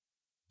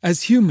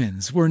As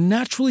humans, we're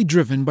naturally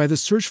driven by the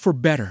search for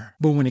better.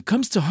 But when it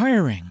comes to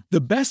hiring,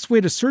 the best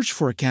way to search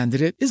for a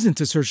candidate isn't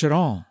to search at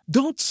all.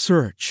 Don't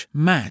search,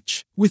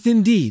 match with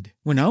Indeed.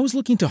 When I was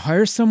looking to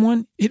hire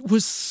someone, it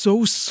was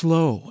so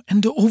slow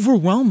and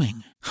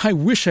overwhelming. I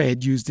wish I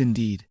had used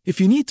Indeed.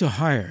 If you need to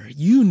hire,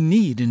 you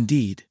need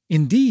Indeed.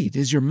 Indeed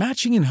is your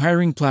matching and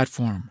hiring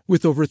platform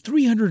with over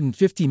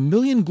 350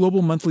 million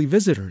global monthly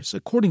visitors,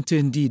 according to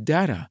Indeed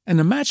data, and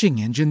a matching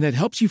engine that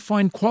helps you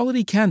find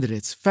quality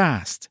candidates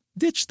fast.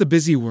 Ditch the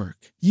busy work.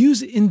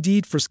 Use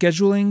Indeed for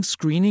scheduling,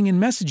 screening,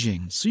 and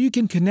messaging so you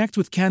can connect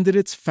with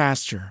candidates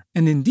faster.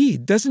 And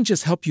Indeed doesn't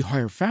just help you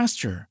hire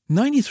faster.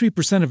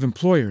 93% of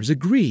employers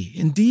agree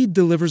Indeed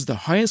delivers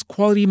the highest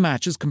quality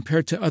matches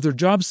compared to other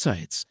job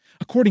sites,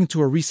 according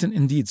to a recent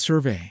Indeed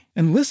survey.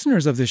 And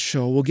listeners of this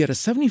show will get a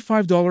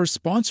 $75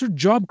 sponsored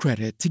job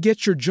credit to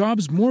get your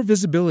jobs more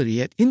visibility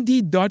at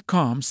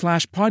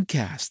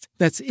Indeed.com/podcast.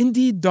 That's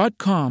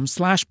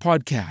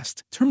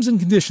Indeed.com/podcast. Terms and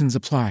conditions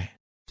apply.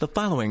 The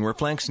following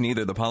reflects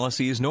neither the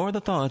policies nor the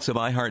thoughts of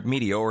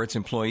iHeartMedia or its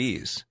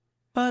employees.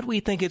 But we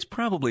think it's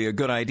probably a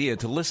good idea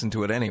to listen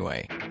to it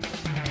anyway.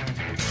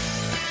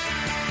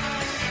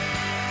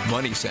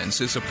 Money Sense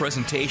is a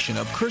presentation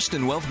of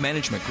Kirsten Wealth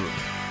Management Group.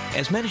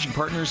 As managing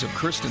partners of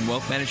Kirsten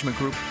Wealth Management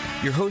Group,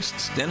 your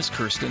hosts Dennis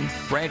Kirsten,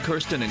 Brad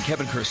Kirsten, and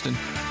Kevin Kirsten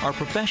are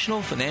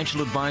professional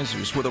financial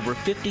advisors with over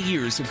 50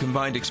 years of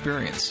combined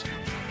experience.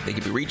 They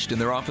can be reached in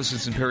their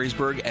offices in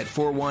Perrysburg at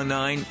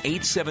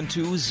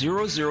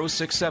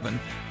 419-872-0067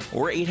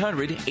 or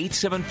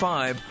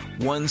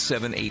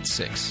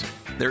 800-875-1786.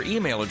 Their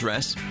email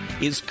address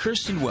is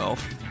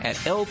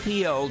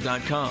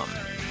kirstenwealth@lpl.com.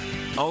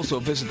 Also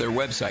visit their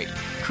website,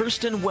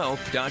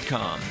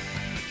 kirstenwealth.com.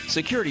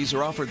 Securities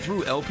are offered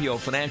through LPL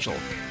Financial,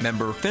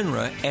 member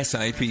FINRA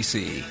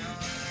SIPC.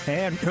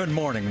 And good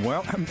morning.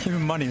 Welcome to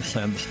Money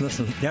Sense. This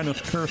is Dennis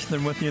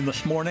Kirsten with you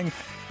this morning.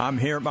 I'm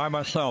here by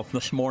myself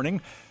this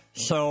morning.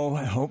 So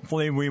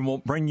hopefully we will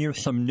bring you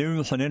some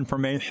news and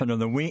information of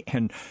the week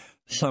and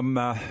some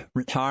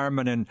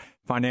retirement and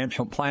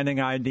financial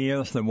planning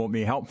ideas that will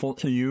be helpful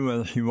to you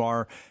as you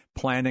are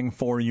planning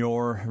for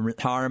your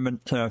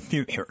retirement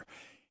future.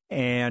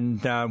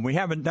 And we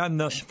haven't done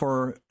this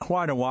for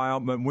quite a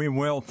while, but we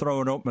will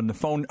throw it open to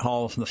phone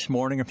calls this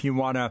morning. If you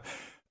want to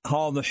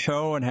call the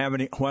show and have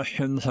any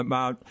questions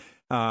about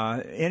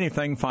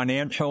anything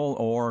financial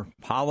or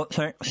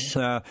politics,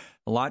 a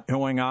lot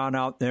going on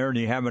out there.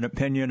 Do you have an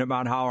opinion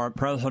about how our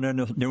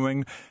president is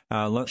doing?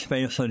 Let's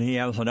face it, he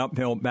has an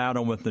uphill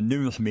battle with the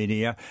news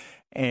media.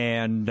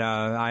 And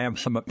I have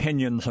some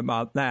opinions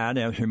about that,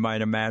 as you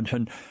might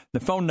imagine. The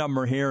phone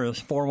number here is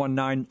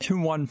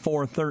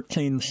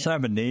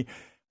 419-214-1370.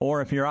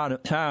 Or if you're out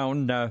of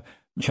town,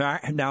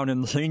 Jack down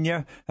in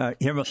Xenia,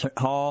 give us a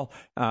call.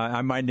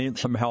 I might need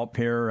some help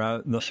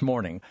here this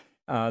morning.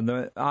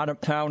 The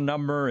out-of-town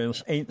number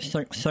is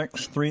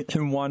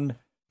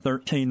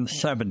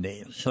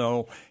 866-321-1370.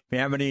 So if you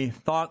have any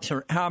thoughts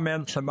or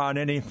comments about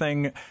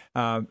anything,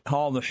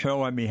 call the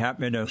show. I'd be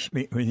happy to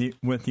speak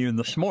with you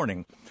this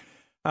morning.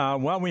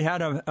 Well, we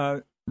had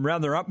a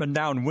rather up and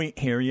down week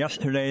here.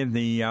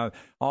 Yesterday,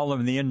 all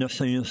of the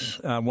indices,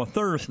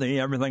 Thursday,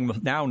 everything was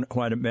down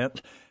quite a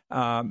bit.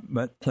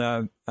 But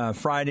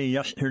Friday,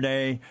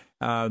 yesterday,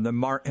 the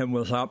market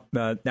was up.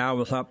 Dow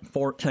was up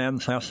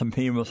 0.4.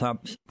 S&P was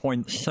up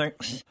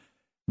 0.6.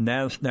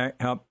 NASDAQ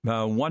up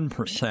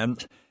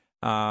 1%.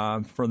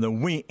 For the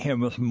week, it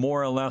was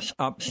more or less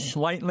up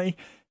slightly.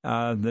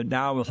 The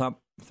Dow was up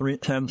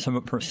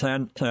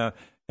 0.3%.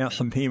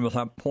 S&P was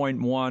up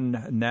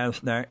 0.1,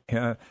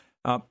 NASDAQ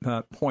up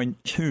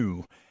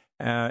 0.2.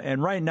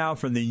 And right now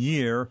for the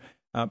year,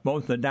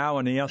 both the Dow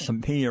and the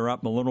S&P are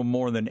up a little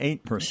more than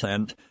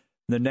 8%.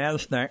 The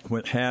NASDAQ,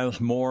 which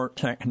has more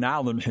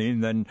technology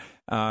than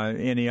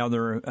any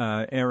other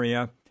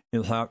area,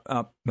 is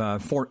up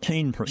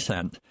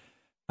 14%.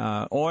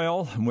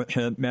 Oil, which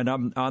had been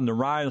on the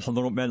rise a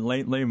little bit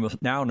lately, was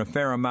down a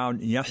fair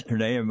amount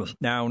yesterday. It was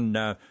down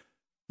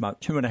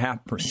about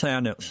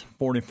 2.5%. It's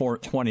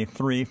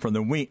 44.23 for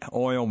the week.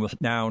 Oil was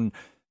down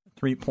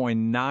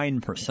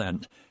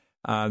 3.9%.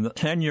 The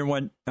 10-year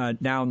went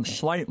down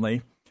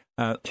slightly.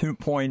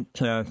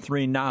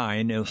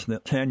 2.39 is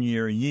the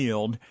 10-year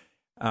yield.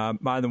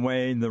 By the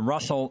way, the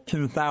Russell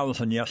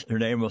 2000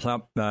 yesterday was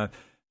up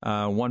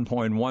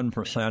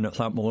 1.1%. It's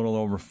up a little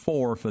over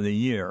 4 for the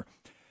year.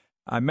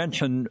 I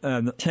mentioned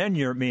the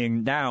 10-year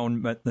being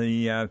down, but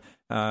the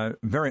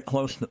very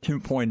close to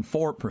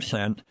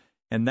 2.4%.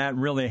 And that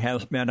really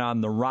has been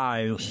on the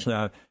rise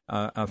a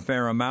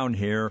fair amount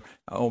here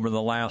over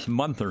the last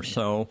month or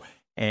so.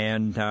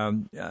 And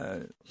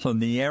so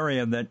the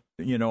area that,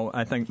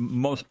 I think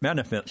most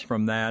benefits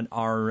from that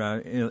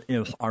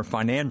is our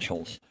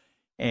financials.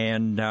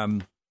 And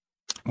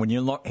when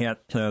you look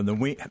at the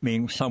week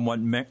being somewhat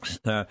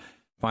mixed,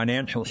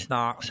 financial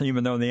stocks,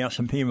 even though the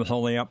S&P was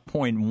only up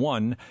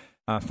 0.1,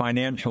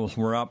 financials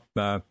were up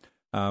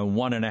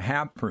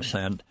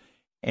 1.5%.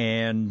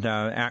 And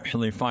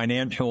actually,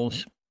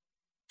 financials,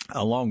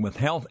 along with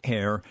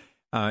healthcare,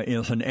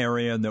 is an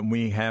area that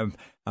we have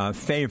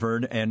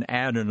favored and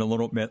added a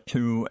little bit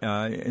to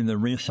in the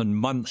recent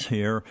months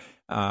here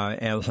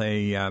as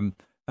a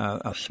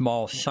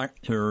small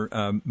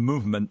sector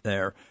movement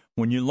there.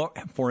 When you look,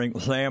 for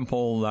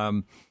example,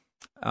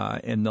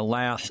 in the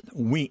last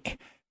week,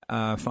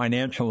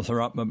 financials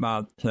are up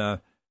about, as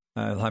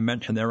I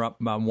mentioned, they're up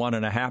about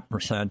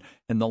 1.5%.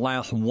 In the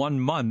last 1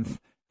 month,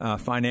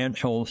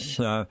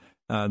 financials,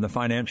 the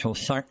financial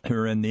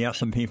sector in the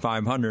S&P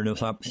 500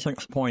 is up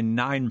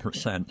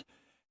 6.9%.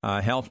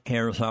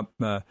 Healthcare is up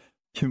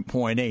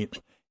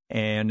 2.8%.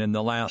 And in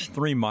the last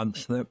 3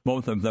 months,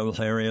 both of those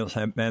areas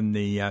have been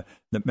the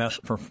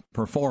best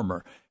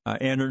performer.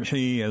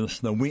 Energy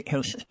is the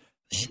weakest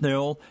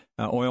still.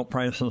 Oil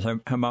prices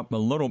have come up a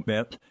little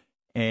bit,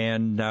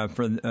 and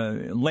for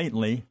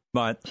lately,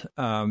 but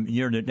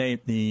year to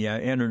date, the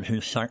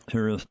energy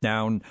sector is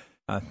down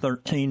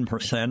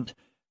 13%.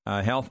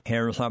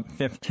 Healthcare is up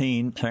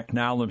 15%.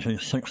 Technology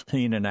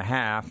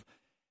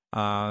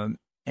 16.5%.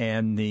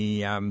 And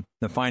the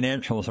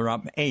financials are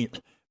up 8%.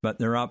 But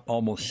they're up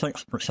almost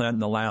 6% in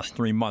the last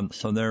 3 months.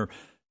 So they're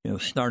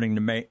starting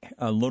to make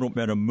a little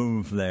bit of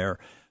move there.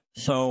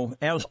 So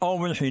as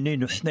always, you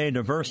need to stay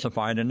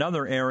diversified.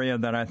 Another area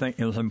that I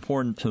think is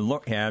important to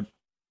look at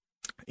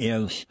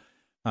is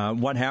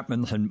what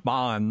happens in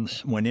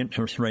bonds when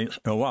interest rates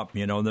go up.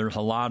 There's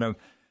a lot of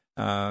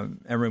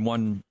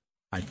everyone,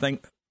 I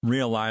think,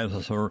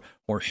 realizes or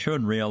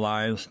should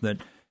realize that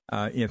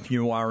if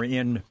you are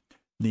in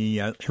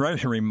the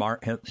Treasury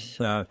markets,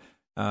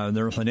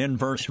 there's an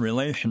inverse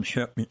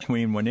relationship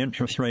between when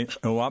interest rates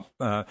go up,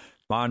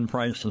 bond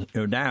prices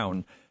go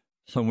down.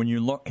 So when you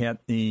look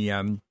at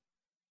the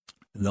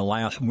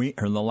last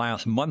week or the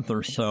last month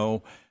or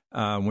so,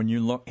 when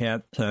you look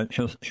at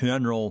just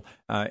general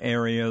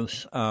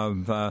areas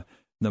of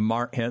the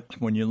market,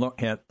 when you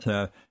look at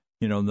the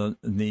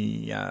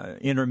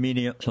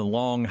intermediate to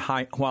long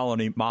high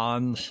quality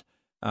bonds,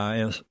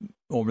 as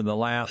over the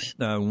last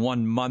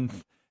 1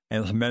 month,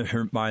 as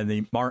measured by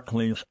the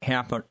Barclays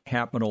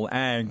Capital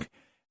Ag,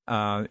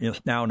 is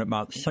down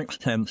about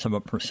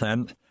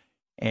 0.6%.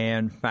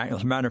 And in fact,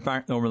 as a matter of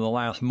fact, over the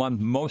last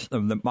month, most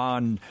of the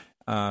bond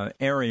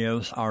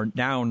areas are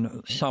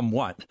down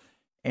somewhat.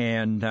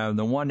 And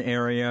the one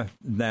area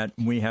that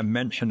we have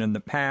mentioned in the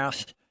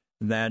past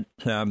that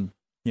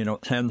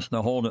tends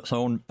to hold its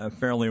own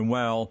fairly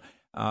well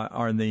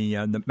are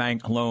the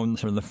bank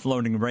loans or the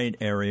floating rate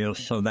areas.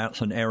 So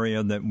that's an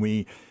area that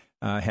we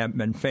have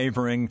been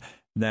favoring,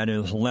 that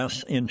is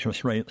less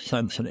interest rate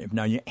sensitive.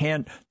 Now,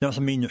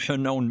 doesn't mean you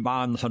shouldn't own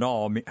bonds at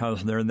all,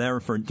 because they're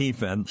there for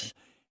defense.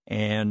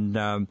 And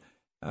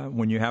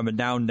when you have a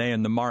down day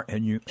in the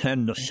market, you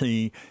tend to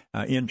see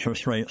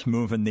interest rates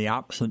move in the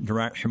opposite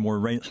direction, where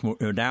rates will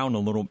go down a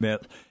little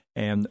bit,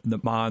 and the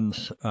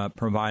bonds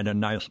provide a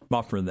nice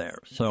buffer there.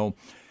 So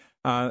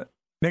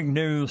big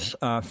news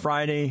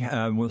Friday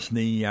was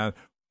the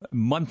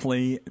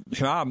monthly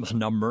jobs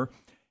number,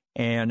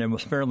 and it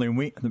was fairly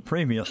weak the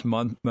previous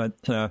month, but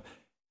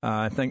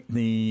I think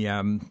the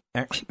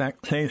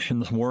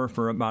expectations were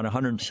for about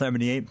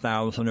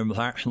 178,000. It was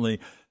actually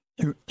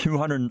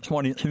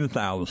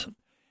 222,000.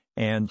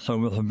 And so it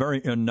was a very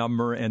good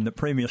number, and the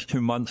previous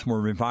 2 months were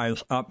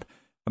revised up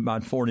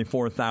about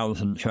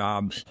 44,000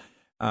 jobs.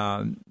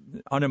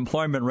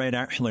 Unemployment rate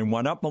actually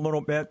went up a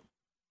little bit.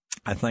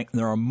 I think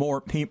there are more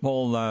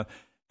people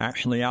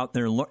actually out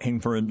there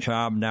looking for a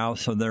job now,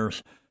 so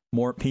there's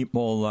more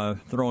people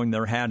throwing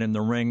their hat in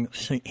the ring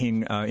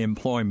seeking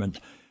employment.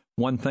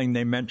 One thing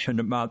they mentioned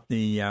about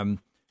the on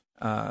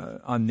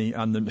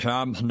the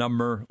jobs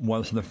number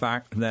was the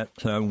fact that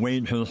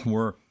wages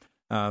were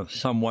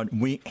somewhat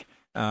weak.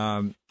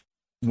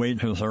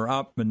 Wages are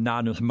up, but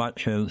not as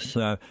much as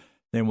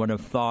they would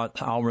have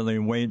thought. Hourly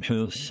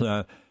wages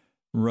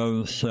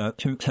rose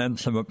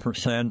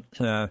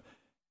 0.2%,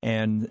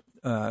 and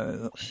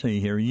let's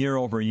see here, year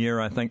over year,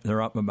 I think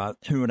they're up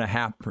about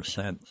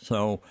 2.5%.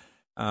 So,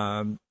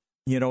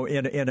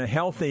 in a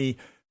healthy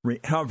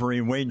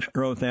recovery, wage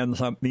growth ends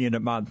up being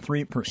about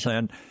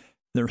 3%.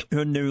 There's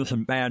good news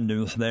and bad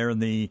news there.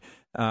 It's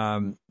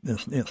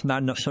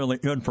not necessarily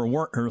good for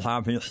workers,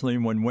 obviously,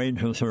 when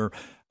wages are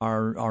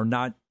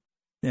not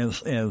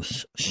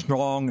as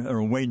strong,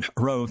 or wage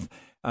growth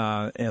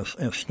as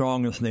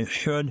strong as they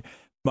should.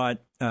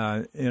 But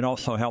it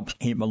also helps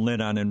keep a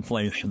lid on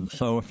inflation.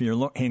 So if you're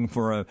looking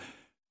for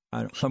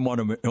a somewhat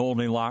of an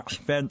Goldilocks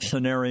Fed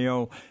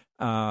scenario,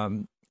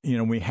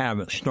 we have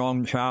a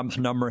strong jobs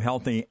number,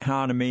 healthy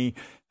economy,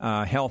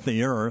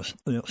 healthier,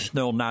 it's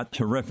still not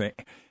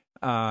terrific.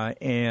 But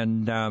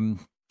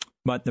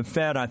the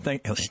Fed, I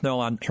think, is still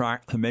on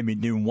track to maybe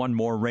do one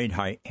more rate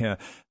hike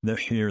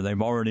this year.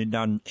 They've already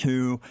done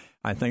 2.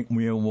 I think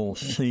we will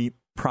see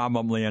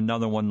probably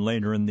another one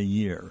later in the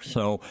year.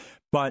 So,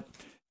 but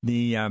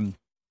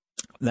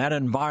that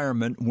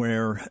environment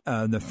where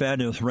the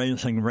Fed is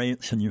raising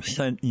rates and you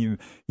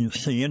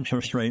see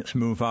interest rates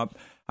move up,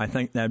 I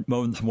think that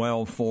bodes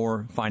well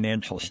for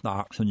financial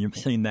stocks, and you've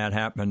seen that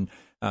happen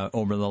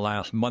over the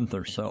last month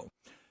or so.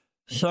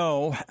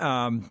 So,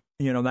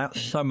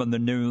 that's some of the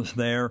news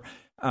there.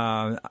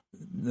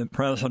 The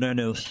president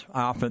is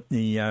off at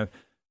the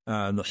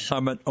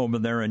summit over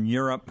there in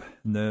Europe,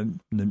 the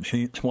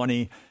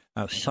G20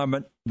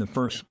 summit. The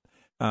first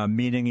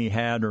meeting he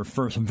had, or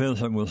first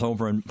visit, was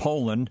over in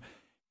Poland,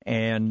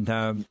 and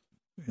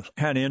it's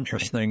kind of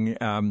interesting.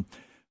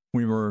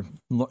 We were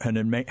looking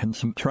at making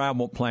some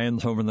travel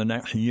plans over the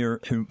next year or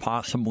two,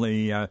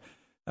 possibly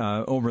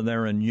over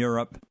there in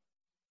Europe.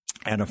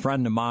 And a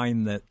friend of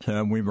mine that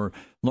we were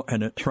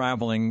looking at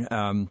traveling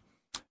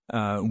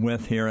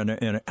with here in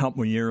a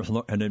couple of years,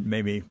 looking at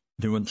maybe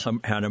doing some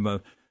kind of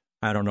a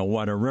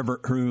river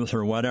cruise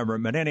or whatever.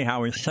 But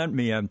anyhow, he sent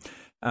me a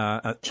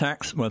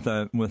text with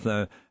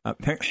a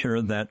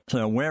picture that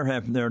where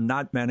have there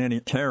not been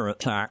any terror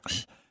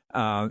attacks?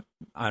 I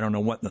don't know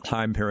what the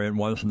time period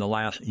was in the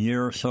last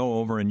year or so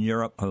over in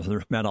Europe, because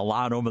there's been a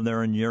lot over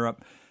there in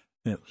Europe.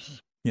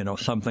 It's,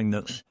 something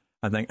that's,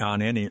 I think,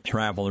 on any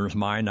traveler's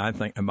mind. I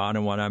think about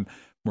it when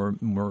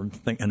we're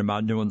thinking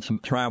about doing some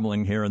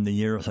traveling here in the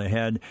years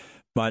ahead.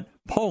 But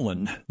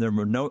Poland, there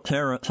were no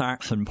terror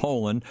attacks in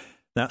Poland.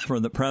 That's where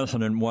the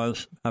president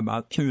was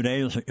about 2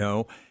 days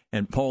ago.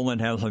 And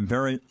Poland has a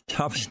very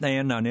tough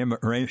stand on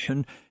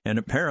immigration. And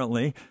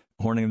apparently,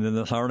 according to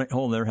this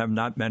article, there have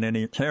not been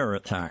any terror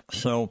attacks.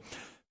 So,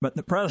 but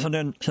the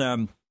president,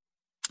 in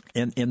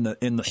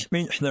the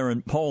speech there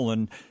in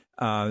Poland,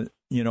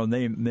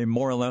 they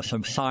more or less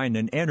have signed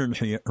an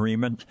energy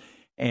agreement,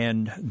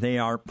 and they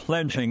are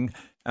pledging,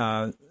 we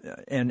have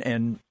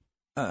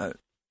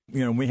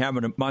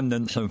an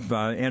abundance of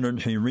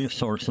energy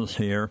resources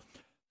here.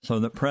 So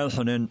the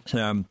president,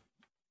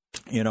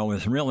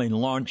 is really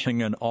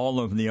launching an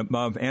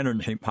all-of-the-above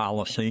energy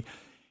policy.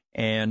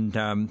 And,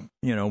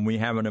 we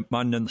have an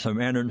abundance of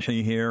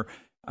energy here,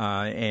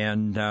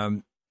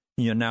 and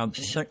he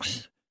announced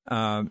 6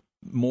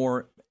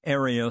 more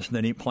areas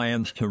that he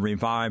plans to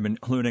revive,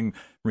 including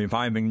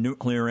reviving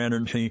nuclear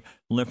energy,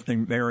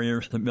 lifting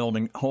barriers to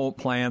building coal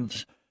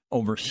plants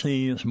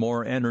overseas,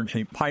 more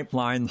energy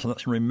pipelines.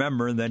 Let's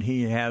remember that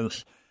he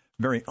has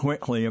very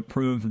quickly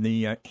approved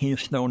the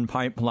Keystone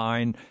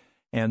Pipeline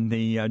and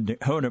the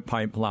Dakota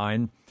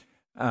Pipeline.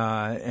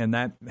 And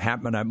that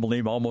happened, I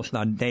believe, almost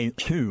on day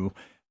 2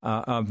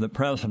 of the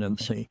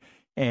presidency.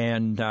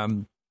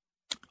 And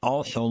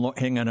also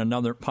looking at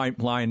another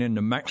pipeline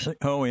into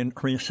Mexico,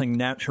 increasing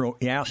natural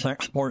gas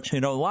exports. A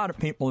lot of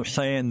people are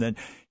saying that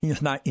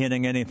he's not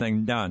getting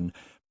anything done,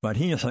 but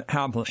he is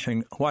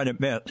accomplishing quite a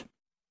bit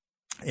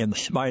in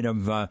spite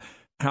of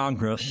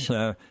Congress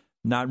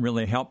not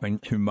really helping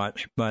too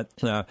much.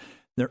 But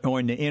they're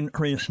going to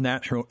increase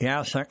natural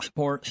gas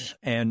exports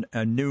and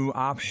a new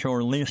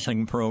offshore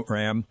leasing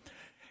program,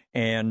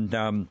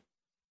 and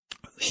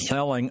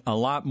selling a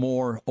lot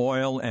more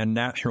oil and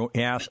natural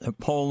gas to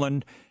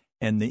Poland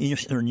and the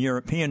Eastern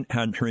European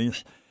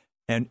countries,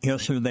 and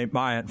guess who they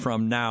buy it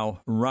from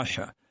now?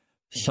 Russia.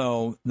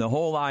 So the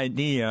whole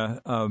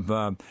idea of,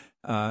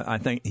 I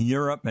think,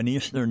 Europe and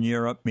Eastern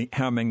Europe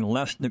becoming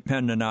less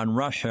dependent on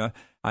Russia,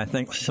 I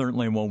think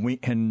certainly will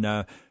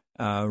weaken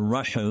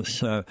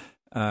Russia's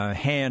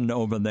hand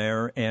over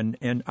there, and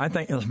I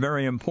think it's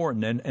very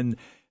important. And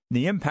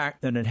the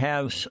impact that it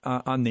has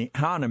on the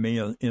economy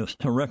is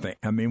terrific.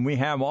 I mean, we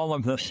have all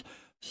of this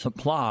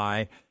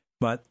supply,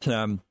 but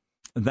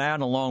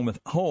that, along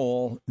with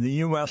coal, the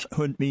U.S.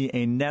 could be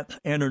a net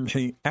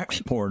energy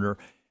exporter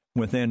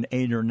within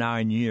 8 or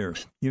 9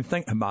 years. You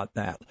think about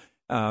that.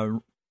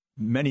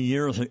 Many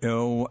years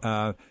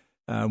ago,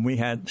 we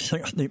had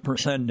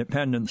 60%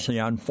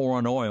 dependency on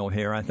foreign oil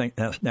here. I think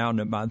that's down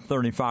to about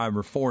 35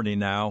 or 40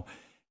 now.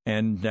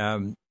 And,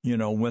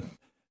 with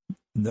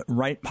the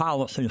right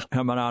policies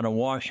coming out of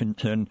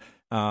Washington,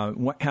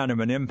 what kind of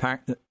an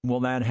impact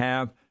will that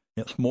have?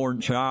 It's more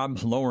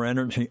jobs, lower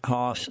energy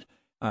costs,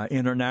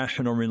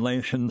 international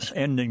relations,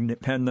 ending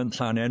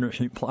dependence on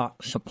energy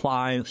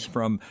supplies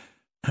from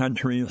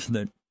countries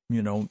that,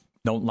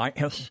 don't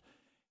like us.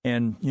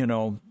 And,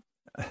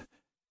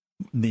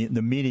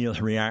 the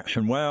media's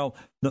reaction, well,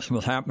 this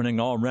was happening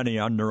already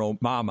under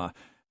Obama.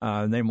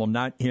 They will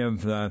not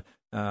give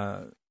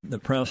the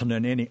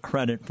president any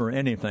credit for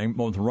anything.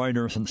 Both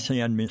Reuters and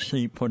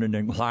CNBC put it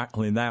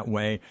exactly that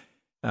way.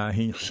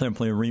 He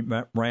simply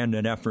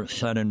rebranded efforts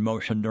set in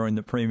motion during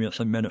the previous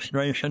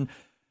administration.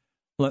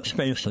 Let's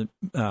face it,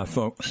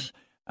 folks,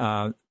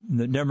 the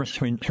difference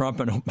between Trump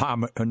and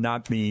Obama could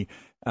not be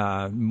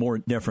more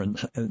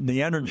different.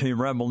 The energy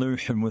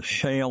revolution with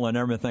shale and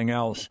everything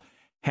else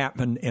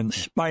happened in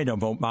spite of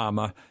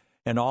Obama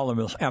and all of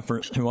his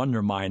efforts to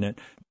undermine it,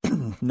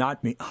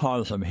 not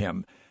because of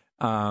him.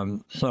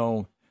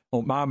 So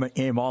Obama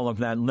gave all of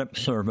that lip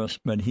service,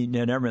 but he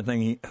did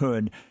everything he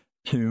could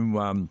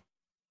to,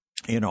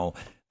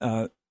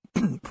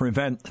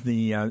 prevent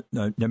the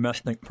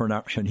domestic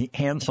production. He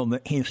canceled the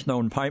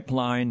Keystone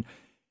Pipeline.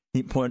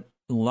 He put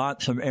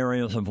lots of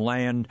areas of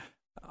land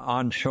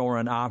onshore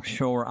and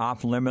offshore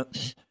off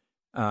limits.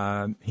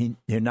 he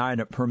denied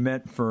a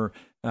permit for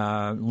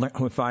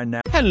liquefied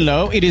natural.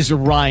 Hello, it is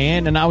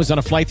Ryan, and I was on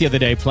a flight the other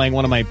day playing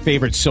one of my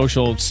favorite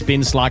social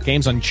spin slot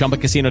games on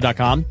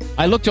ChumbaCasino.com.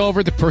 I looked over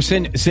at the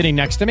person sitting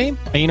next to me,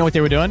 and you know what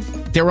they were doing?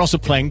 They were also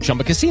playing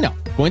Chumba Casino.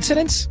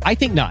 Coincidence? I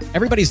think not.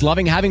 Everybody's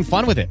loving having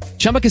fun with it.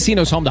 Chumba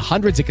Casino is home to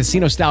hundreds of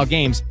casino-style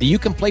games that you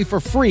can play for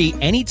free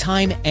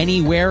anytime,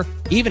 anywhere,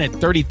 even at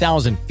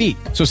 30,000 feet.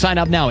 So sign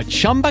up now at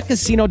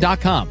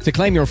ChumbaCasino.com to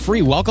claim your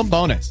free welcome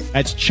bonus.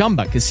 That's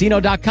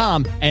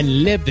ChumbaCasino.com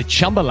and live the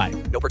Chumba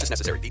life. No purchase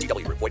necessary.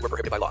 VGW. Void where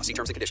prohibited by law. See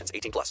terms and conditions.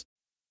 18+.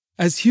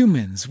 As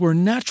humans, we're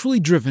naturally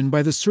driven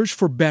by the search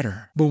for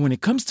better. But when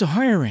it comes to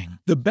hiring,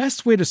 the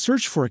best way to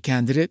search for a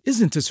candidate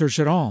isn't to search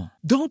at all.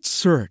 Don't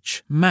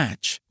search,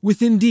 match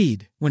with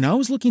Indeed. When I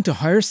was looking to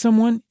hire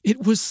someone,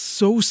 it was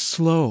so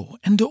slow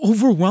and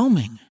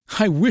overwhelming.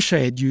 I wish I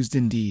had used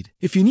Indeed.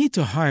 If you need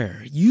to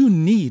hire, you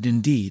need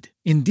Indeed.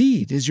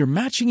 Indeed is your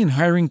matching and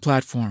hiring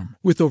platform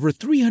with over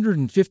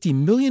 350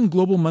 million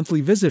global monthly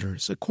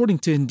visitors, according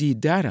to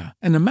Indeed data,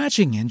 and a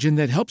matching engine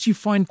that helps you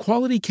find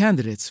quality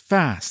candidates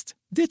fast.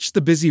 Ditch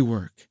the busy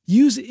work.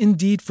 Use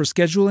Indeed for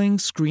scheduling,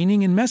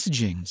 screening, and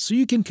messaging so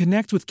you can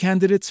connect with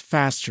candidates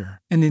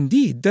faster. And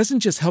Indeed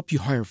doesn't just help you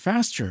hire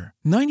faster.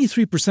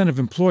 93% of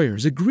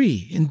employers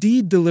agree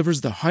Indeed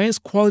delivers the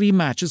highest quality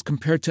matches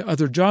compared to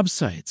other job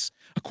sites,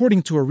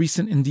 according to a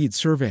recent Indeed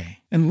survey.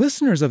 And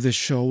listeners of this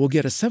show will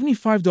get a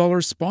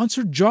 $75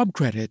 sponsored job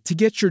credit to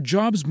get your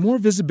jobs more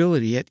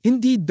visibility at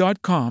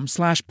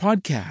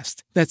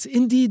Indeed.com/podcast. That's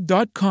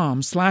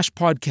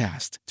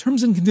Indeed.com/podcast.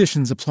 Terms and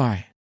conditions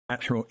apply.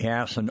 Natural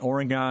gas in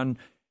Oregon.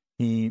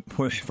 He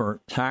pushed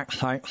for tax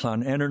hikes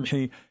on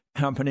energy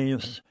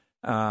companies.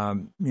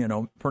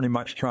 Pretty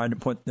much tried to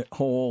put the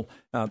whole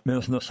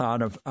business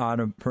out of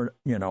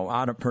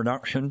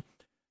production.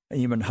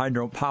 Even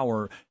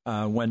hydropower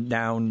went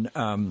down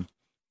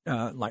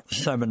like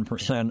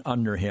 7%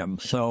 under him.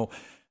 So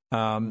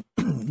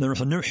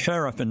there's a new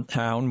sheriff in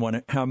town when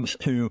it comes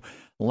to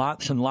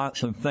lots and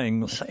lots of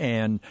things.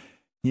 And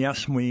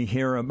yes, we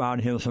hear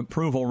about his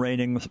approval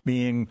ratings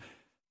being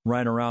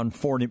right around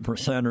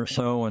 40% or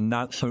so, and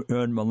not so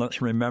good. But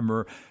let's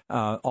remember,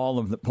 all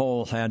of the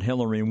polls had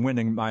Hillary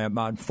winning by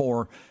about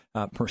 4%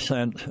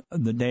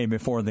 the day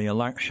before the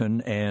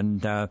election.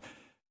 And, in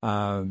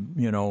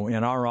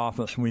our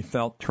office, we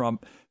felt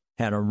Trump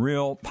had a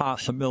real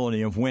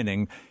possibility of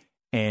winning.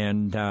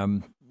 And,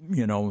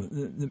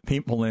 the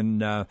people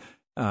in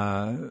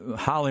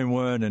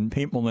Hollywood and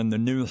people in the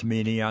news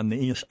media on the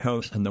East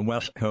Coast and the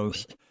West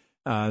Coast,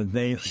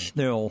 they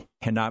still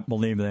cannot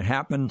believe that it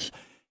happens.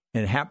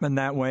 It happened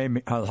that way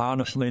because,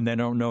 honestly, they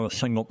don't know a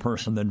single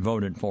person that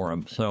voted for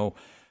him. So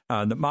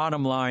the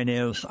bottom line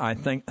is, I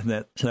think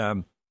that,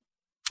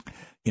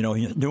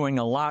 he's doing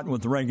a lot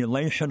with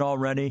regulation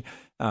already,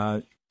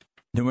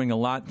 doing a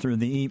lot through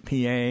the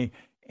EPA,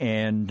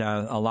 and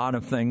a lot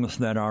of things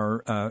that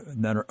are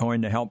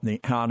going to help the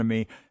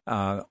economy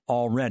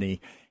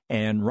already.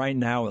 And right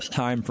now it's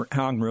time for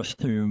Congress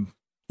to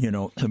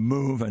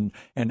move and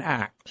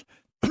act.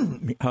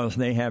 Because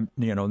they have,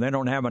 they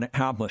don't have an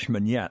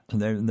accomplishment yet.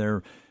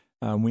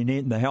 We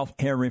need the health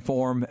care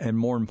reform, and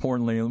more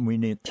importantly, we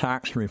need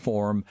tax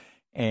reform.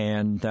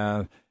 And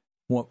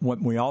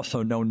what we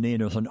also don't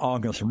need is an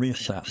August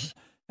recess.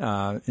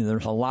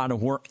 There's a lot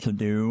of work to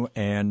do,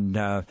 and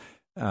they're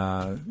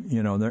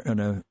going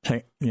to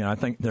take. I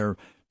think they're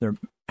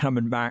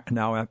coming back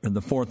now after the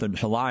 4th of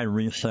July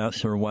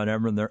recess or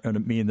whatever. They're going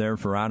to be there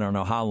for I don't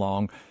know how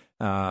long,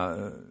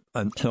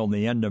 until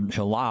the end of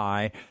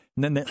July.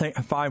 And then they take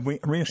a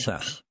 5-week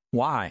recess.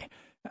 Why?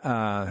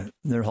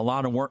 There's a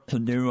lot of work to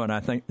do, and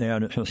I think they ought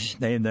to just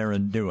stay there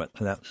and do it.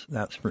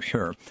 That's for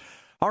sure.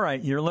 All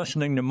right, you're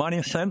listening to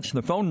Money Sense.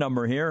 The phone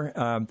number here,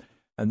 and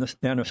this is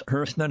Dennis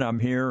Kirsten. I'm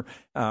here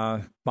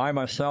by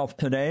myself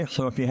today.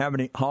 So if you have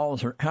any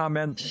calls or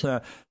comments,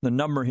 the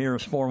number here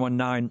is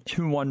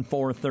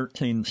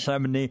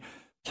 419-214-1370.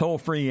 Toll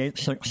free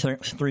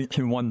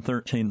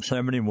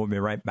 866-321-1370. We'll be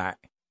right back.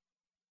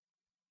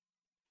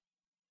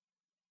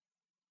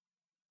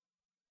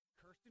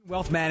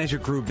 Wealth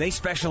Management Group, they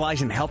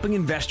specialize in helping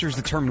investors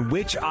determine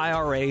which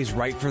IRA is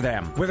right for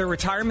them. Whether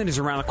retirement is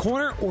around the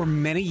corner or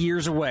many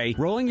years away,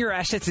 rolling your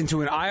assets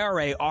into an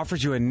IRA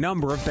offers you a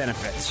number of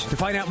benefits. To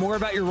find out more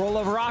about your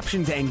rollover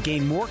options and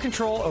gain more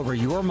control over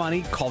your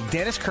money, call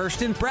Dennis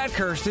Kirsten, Brad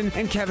Kirsten,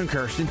 and Kevin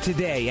Kirsten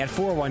today at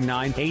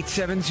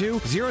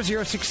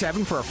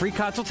 419-872-0067 for a free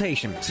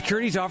consultation.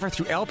 Securities offered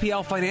through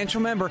LPL Financial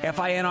Member,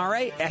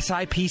 FINRA,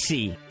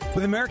 SIPC.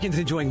 With Americans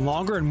enjoying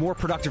longer and more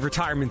productive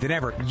retirement than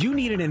ever, you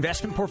need an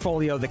investment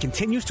portfolio that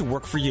continues to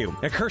work for you.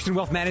 At Kirsten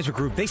Wealth Management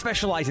Group, they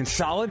specialize in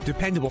solid,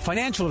 dependable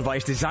financial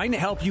advice designed to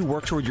help you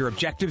work toward your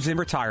objectives in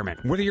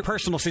retirement. Whether your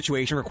personal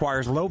situation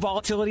requires low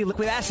volatility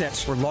liquid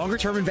assets or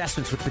longer-term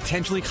investments with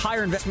potentially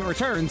higher investment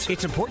returns,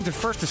 it's important to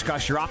first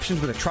discuss your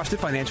options with a trusted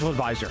financial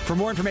advisor. For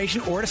more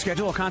information or to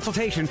schedule a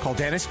consultation, call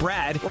Dennis,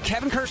 Brad, or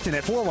Kevin Kirsten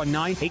at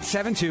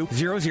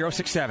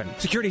 419-872-0067.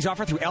 Securities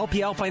offered through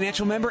LPL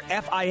Financial Member,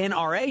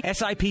 FINRA,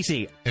 SIPC.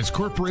 SIPC. As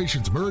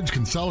corporations merge,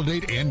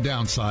 consolidate, and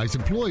downsize,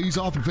 employees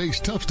often face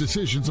tough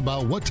decisions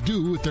about what to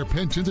do with their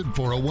pensions and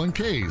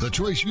 401ks. The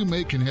choice you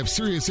make can have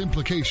serious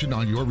implication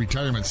on your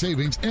retirement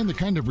savings and the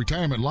kind of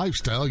retirement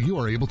lifestyle you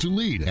are able to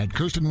lead. At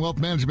Kirsten Wealth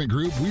Management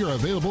Group, we are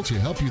available to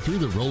help you through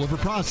the rollover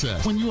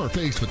process when you are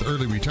faced with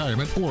early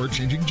retirement or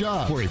changing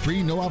jobs. For a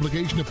free,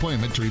 no-obligation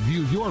appointment to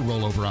review your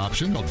rollover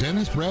option, call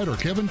Dennis, Brad, or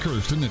Kevin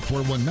Kirsten at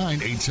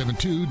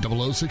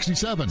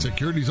 419-872-0067.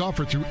 Securities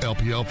offered through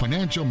LPL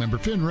Financial, member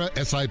FINRA,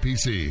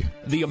 SIPC.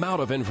 The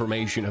amount of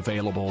information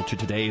available to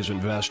today's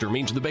investor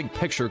means the big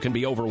picture can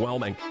be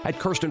overwhelming. At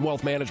Kirsten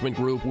Wealth Management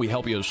Group, we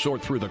help you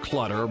sort through the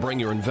clutter, bring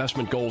your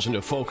investment goals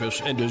into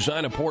focus, and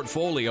design a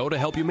portfolio to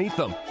help you meet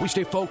them. We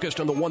stay focused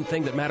on the one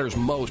thing that matters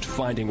most,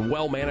 finding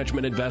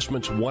well-management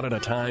investments one at a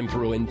time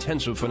through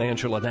intensive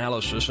financial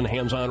analysis and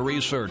hands-on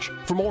research.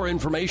 For more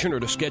information or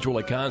to schedule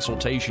a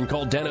consultation,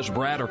 call Dennis,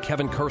 Brad, or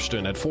Kevin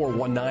Kirsten at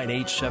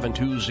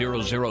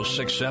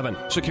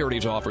 419-872-0067.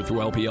 Securities offered through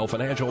LPL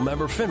Financial,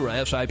 member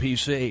FINRA,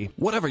 SIPC.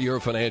 Whatever your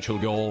financial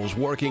goals,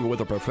 working with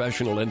a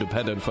professional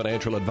independent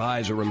financial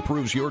advisor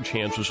improves your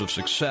chances of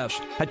success.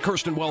 At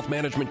Kirsten Wealth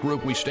Management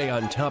Group, we stay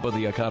on top of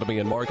the economy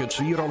and market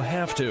so you don't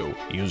have to.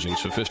 Using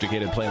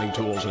sophisticated planning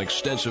tools and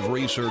extensive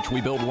research,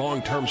 we build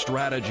long-term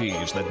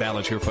strategies that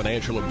balance your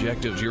financial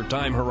objectives, your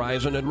time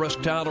horizon, and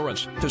risk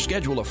tolerance. To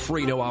schedule a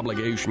free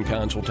no-obligation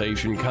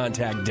consultation,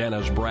 contact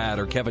Dennis, Brad,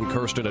 or Kevin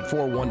Kirsten at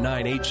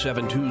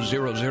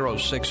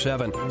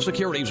 419-872-0067.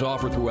 Securities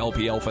offered through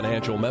LPL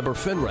Financial, member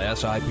FINRA,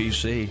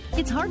 SIPC.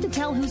 It's hard to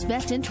tell whose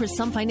best interests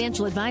some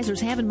financial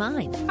advisors have in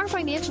mind. Our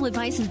financial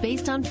advice is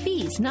based on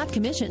fees, not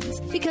commissions.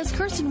 Because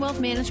Kirsten Wealth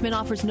Management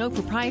offers no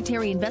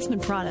proprietary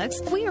investment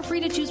products, we are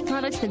free to choose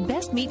products that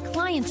best meet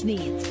clients'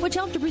 needs, which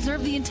help to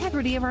preserve the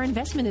integrity of our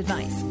investment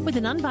advice. With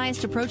an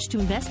unbiased approach to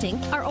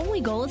investing, our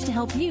only goal is to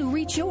help you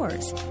reach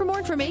yours. For more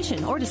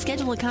information or to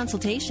schedule a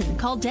consultation,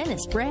 call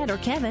Dennis, Brad, or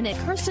Kevin at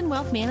Kirsten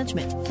Wealth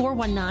Management,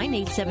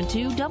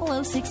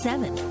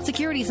 419-872-0067.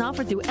 Securities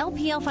offered through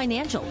LPL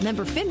Financial,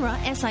 member FINRA,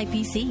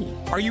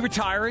 SIPC. Are you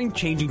retiring,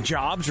 changing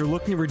jobs, or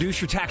looking to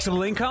reduce your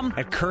taxable income?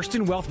 At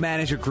Kirsten Wealth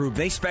Management Group,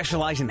 they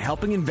specialize in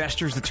helping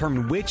investors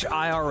determine which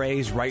IRA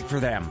is right for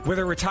them.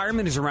 Whether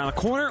retirement is around the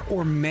corner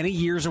or many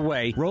years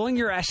away, rolling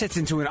your assets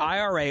into an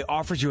IRA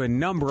offers you a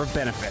number of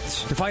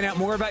benefits. To find out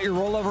more about your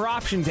rollover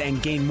options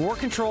and gain more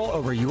control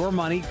over your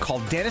money, call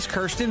Dennis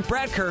Kirsten,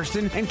 Brad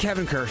Kirsten, and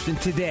Kevin Kirsten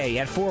today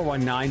at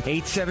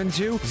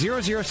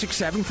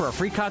 419-872-0067 for a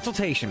free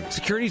consultation.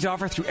 Securities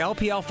offered through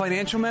LPL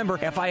Financial, member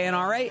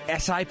FINRA,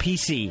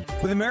 SIPC.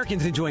 With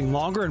Americans enjoying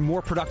longer and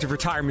more productive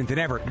retirement than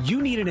ever,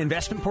 you need an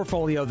investment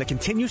portfolio that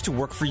continues to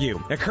work for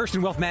you. At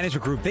Kirsten Wealth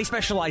Management Group, they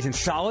specialize in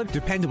solid,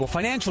 dependable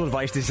financial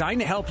advice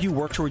designed to help you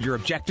work toward your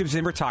objectives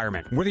in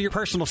retirement. Whether your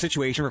personal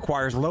situation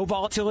requires low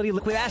volatility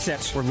liquid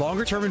assets or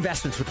longer-term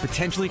investments with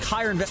potentially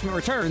higher investment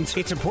returns,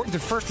 it's important to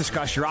first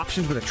discuss your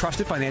options with a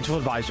trusted financial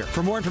advisor.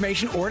 For more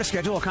information or to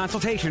schedule a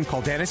consultation,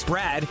 call Dennis,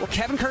 Brad, or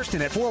Kevin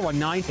Kirsten at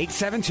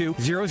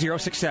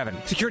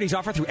 419-872-0067. Securities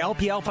offered through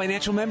LPL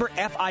Financial, member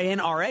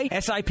FINRA,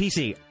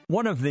 SIPC.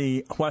 One of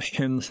the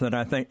questions that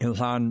I think is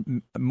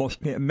on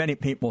many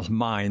people's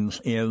minds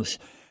is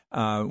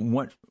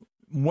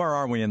where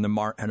are we in the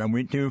market? Are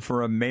we due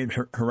for a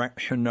major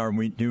correction? Are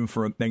we due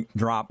for a big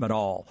drop at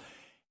all?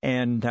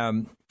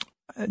 And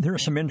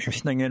there's some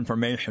interesting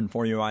information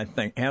for you, I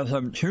think. As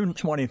of June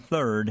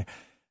 23rd,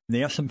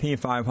 the S&P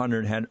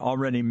 500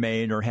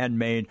 had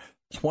made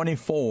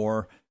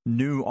 24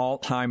 new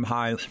all-time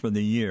highs for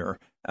the year,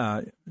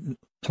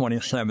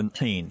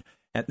 2017.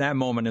 At that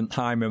moment in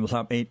time, it was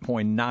up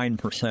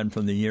 8.9% for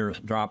the year. It's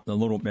dropped a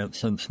little bit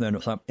since then.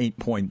 It's up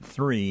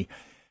 8.3%.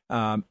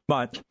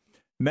 But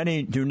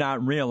many do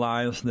not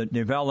realize that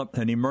developed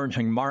and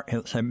emerging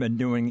markets have been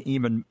doing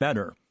even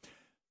better.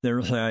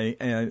 There's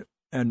an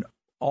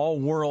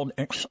all-world,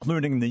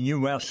 excluding the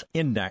U.S.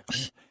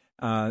 index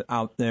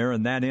out there,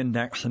 and that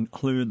index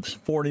includes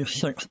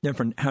 46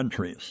 different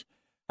countries,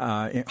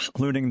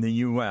 excluding the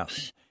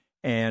U.S.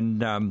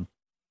 And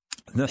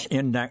this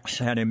index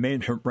had a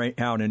major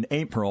breakout in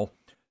April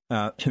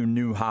to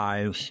new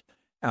highs,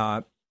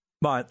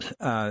 but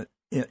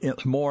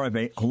it's more of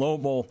a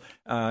global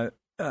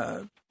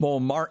bull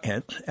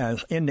market,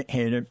 as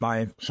indicated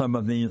by some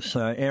of these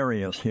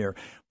areas here.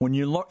 When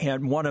you look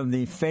at one of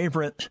the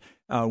favorite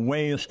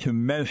ways to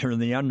measure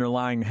the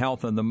underlying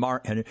health of the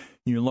market,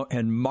 you look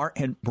at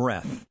market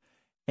breadth.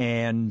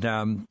 And,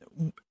 an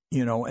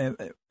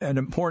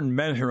important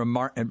measure of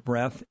market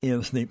breadth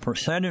is the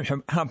percentage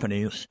of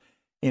companies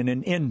in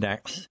an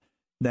index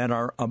that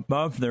are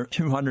above their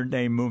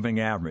 200-day moving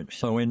average.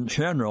 So in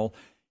general,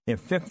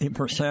 if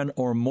 50%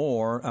 or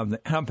more of the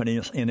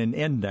companies in an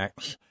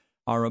index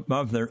are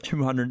above their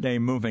 200-day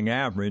moving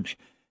average,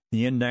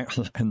 the index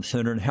is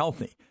considered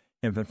healthy.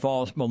 If it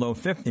falls below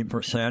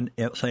 50%,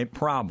 it's a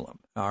problem.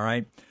 All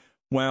right.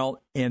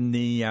 Well, in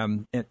the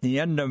at the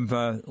end of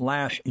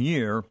last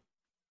year,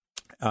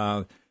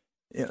 that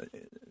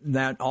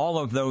all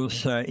of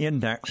those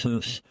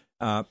indexes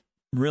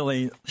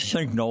really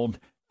signaled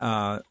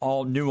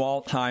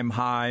all-time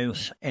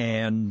highs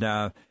and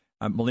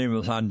I believe it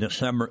was on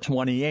December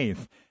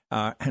 28th,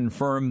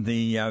 confirmed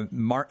the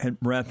market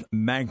breadth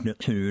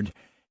magnitude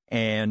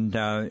and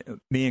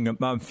being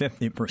above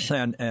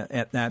 50%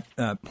 at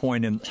that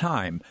point in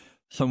time.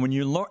 So when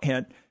you look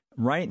at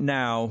right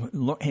now,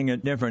 looking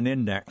at different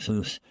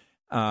indexes,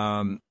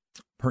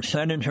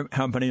 percentage of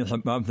companies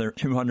above their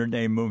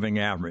 200-day moving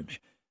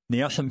average.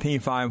 The S&P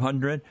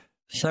 500,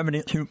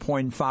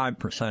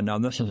 72.5%. Now,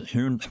 this is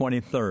June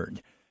 23rd.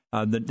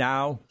 The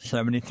Dow,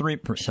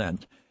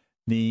 73%.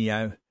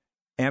 The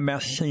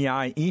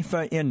MSCI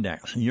EFA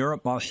Index,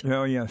 Europe,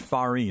 Australia,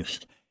 Far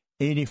East,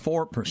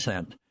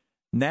 84%.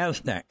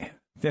 NASDAQ,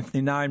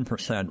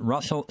 59%.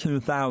 Russell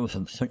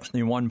 2000,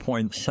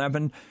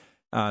 61.7%.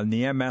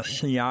 The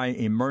MSCI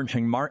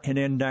Emerging Market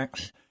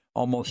Index,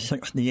 almost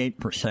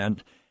 68%.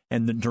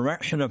 And the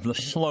direction of the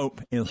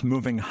slope is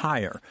moving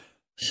higher.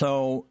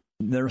 So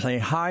there's a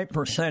high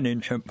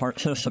percentage of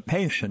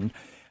participation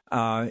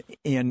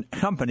in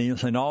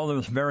companies in all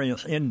those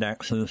various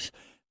indexes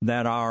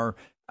that are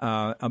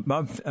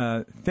above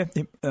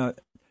 50, that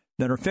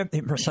are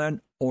 50%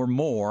 or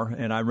more,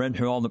 and I read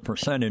you all the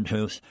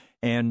percentages,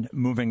 and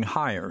moving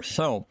higher.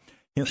 So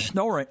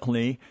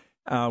historically,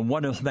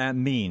 what does that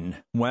mean?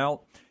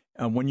 Well,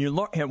 when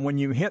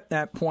you hit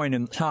that point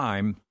in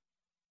time,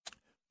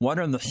 what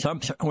are the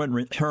subsequent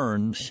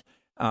returns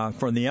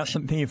for the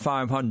S&P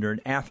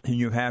 500 after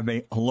you have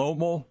a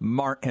global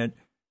market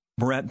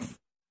breadth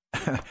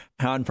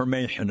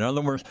confirmation? In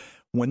other words,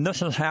 when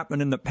this has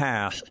happened in the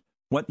past,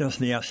 what does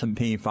the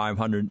S&P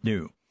 500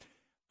 do?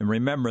 And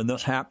remember,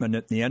 this happened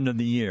at the end of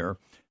the year,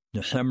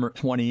 December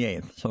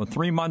 28th. So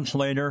 3 months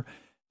later,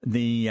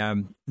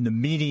 the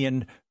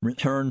median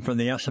return for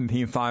the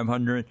S&P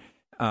 500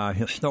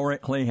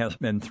 historically has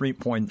been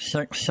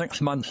 3.6.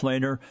 6 months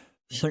later,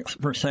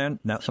 6%.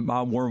 That's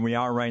about where we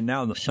are right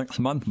now, the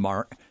 6-month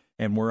mark,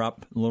 and we're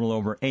up a little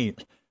over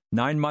 8.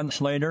 9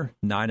 months later,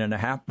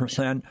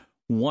 9.5%.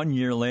 1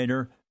 year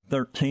later,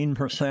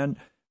 13%.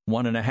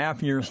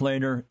 1.5 years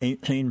later,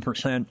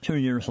 18%. 2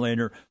 years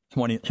later,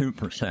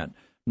 22%.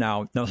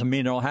 Now, it doesn't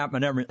mean it'll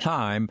happen every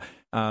time.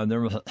 There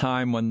was a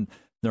time when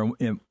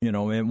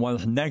it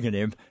was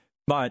negative,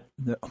 but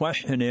the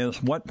question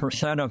is, what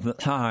percent of the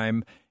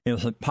time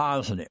is it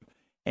positive?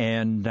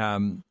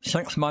 And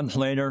 6 months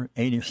later,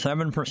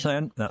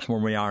 87%. That's where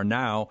we are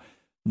now.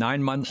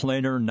 9 months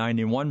later,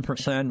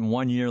 91%.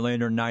 1 year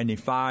later,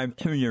 95%.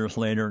 2 years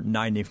later,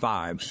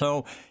 95%.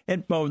 So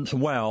it bodes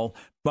well,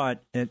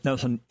 but it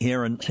doesn't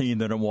guarantee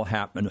that it will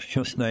happen. It's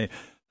just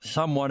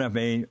somewhat of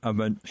a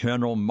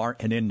general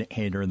market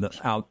indicator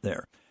that's out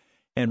there.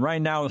 And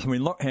right now, as we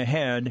look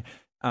ahead,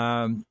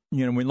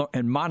 we look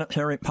at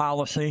monetary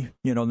policy.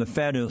 The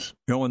Fed is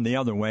going the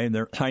other way.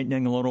 They're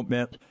tightening a little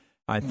bit.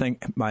 I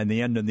think by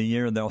the end of the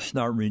year, they'll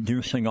start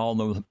reducing all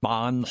those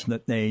bonds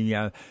that they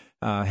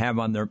have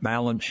on their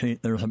balance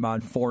sheet. There's about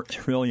 $4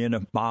 trillion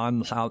of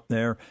bonds out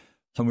there.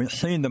 So we've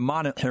seen the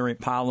monetary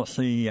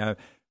policy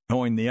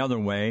going the other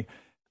way.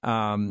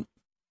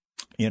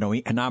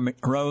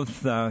 Economic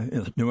growth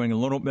is doing a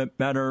little bit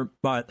better,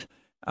 but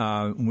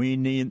we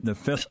need the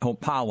fiscal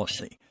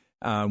policy.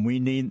 We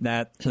need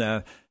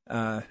that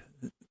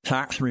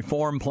tax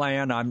reform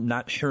plan. I'm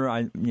not sure.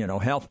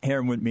 Health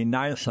care would be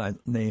nice.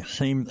 They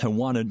seem to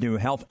want to do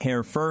health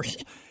care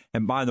first.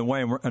 And by the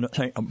way, we're going to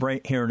take a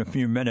break here in a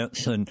few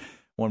minutes. And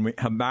when we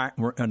come back,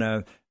 we're going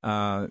to,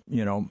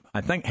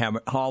 I think have a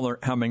caller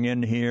coming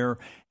in here,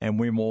 and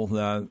we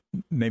will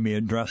maybe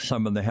address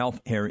some of the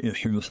health care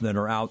issues that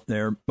are out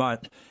there.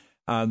 But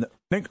the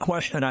big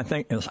question I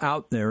think is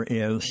out there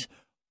is,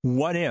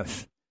 what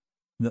if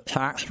the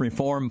tax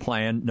reform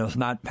plan does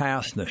not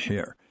pass this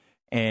year?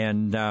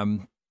 And,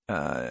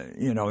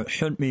 it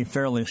should be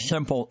fairly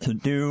simple to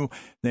do.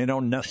 They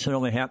don't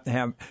necessarily have to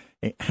have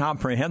a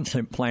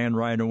comprehensive plan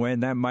right away.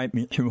 That might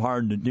be too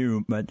hard to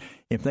do. But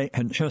if they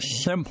can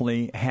just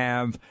simply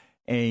have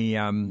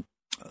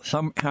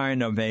some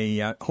kind of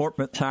a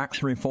corporate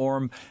tax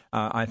reform,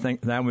 I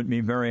think that would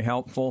be very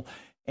helpful.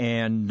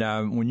 And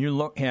when you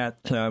look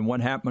at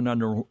what happened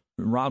under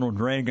Ronald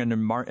Reagan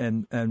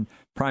and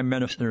Prime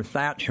Minister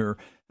Thatcher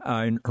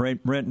in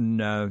Great Britain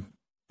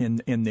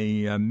in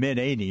the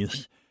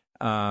mid-'80s,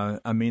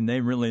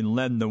 they really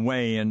led the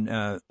way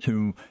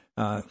to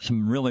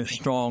some really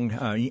strong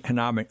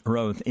economic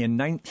growth.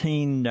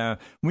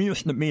 We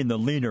used to be the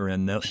leader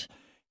in this,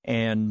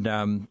 and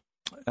in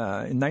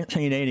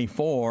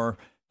 1984,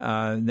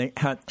 they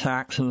cut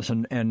taxes,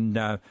 and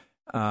as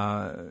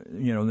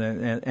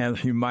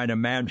you might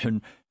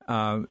imagine,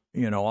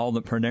 all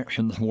the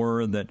predictions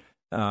were that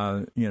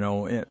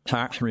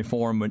tax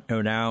reform would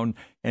go down.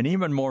 And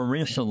even more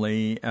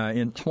recently,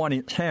 in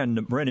 2010,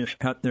 the British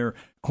cut their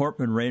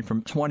corporate rate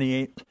from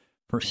 28%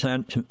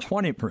 to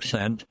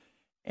 20%.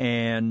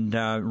 And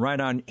right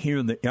on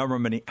here, the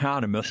government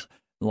economists,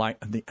 like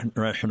the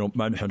Congressional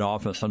Budget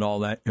Office and all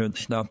that good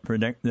stuff,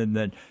 predicted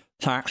that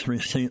tax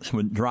receipts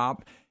would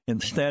drop.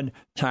 Instead,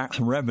 tax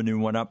revenue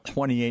went up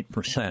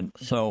 28%.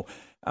 So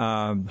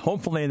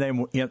hopefully they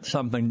will get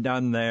something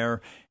done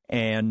there.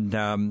 and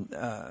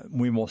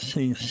we will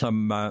see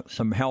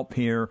some help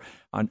here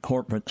on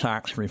corporate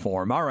tax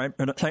reform. All right,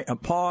 going to take a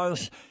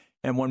pause,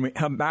 and when we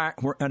come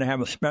back, we're going to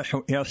have a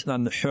special guest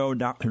on the show,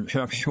 Dr.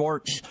 Jeff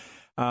Schwartz.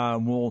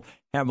 We'll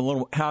have a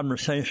little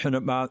conversation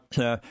about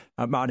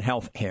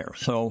health care.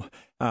 So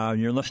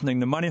you're listening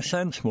to Money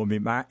Sense. We'll be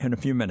back in a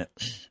few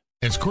minutes.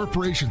 As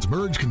corporations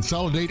merge,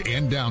 consolidate,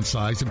 and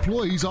downsize,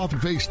 employees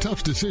often face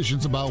tough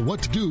decisions about what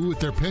to do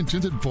with their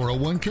pensions and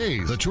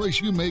 401ks. The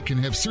choice you make can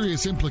have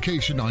serious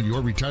implication on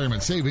your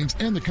retirement savings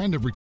and the kind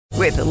of...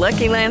 With the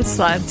Lucky Land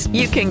Slots,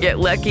 you can get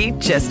lucky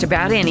just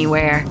about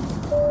anywhere.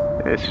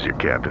 This is your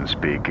captain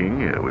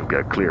speaking. We've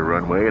got clear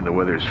runway and the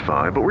weather's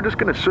fine, but we're just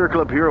going to circle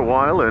up here a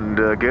while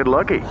and get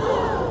lucky.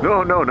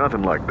 No,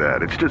 nothing like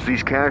that. It's just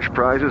these cash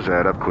prizes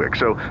add up quick.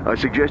 So I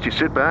suggest you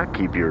sit back,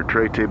 keep your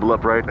tray table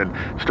upright, and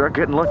start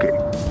getting lucky.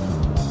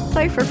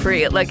 Play for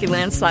free at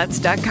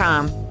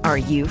LuckyLandSlots.com. Are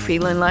you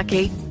feeling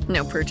lucky?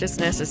 No purchase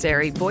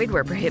necessary. Void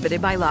where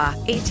prohibited by law.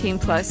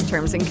 18+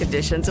 terms and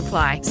conditions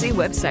apply. See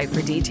website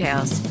for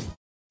details.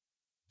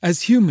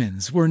 As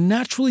humans, we're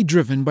naturally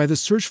driven by the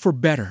search for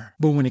better.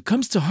 But when it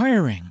comes to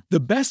hiring,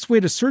 the best way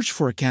to search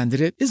for a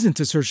candidate isn't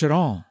to search at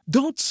all.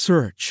 Don't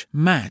search,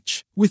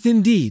 match with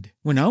Indeed.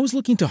 When I was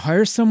looking to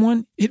hire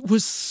someone, it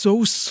was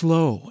so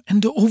slow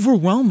and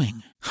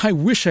overwhelming. I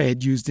wish I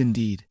had used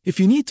Indeed. If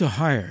you need to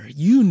hire,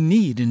 you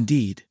need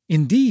Indeed.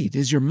 Indeed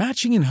is your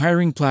matching and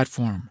hiring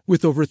platform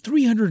with over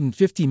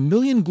 350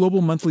 million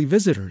global monthly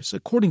visitors,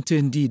 according to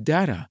Indeed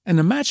data, and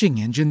a matching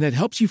engine that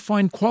helps you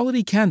find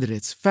quality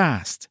candidates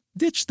fast.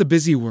 Ditch the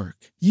busy work.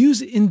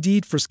 Use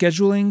Indeed for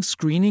scheduling,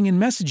 screening,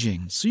 and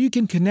messaging so you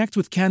can connect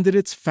with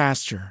candidates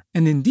faster.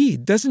 And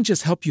Indeed doesn't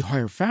just help you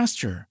hire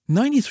faster.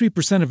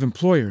 93% of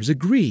employers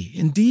agree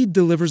Indeed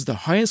delivers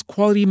the highest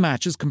quality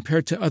matches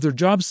compared to other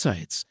job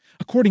sites,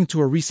 according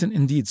to a recent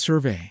Indeed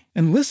survey.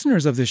 And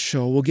listeners of this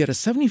show will get a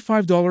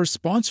 $75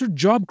 sponsored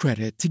job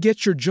credit to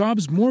get your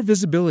jobs more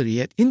visibility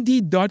at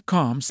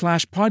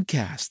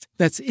Indeed.com/podcast.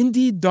 That's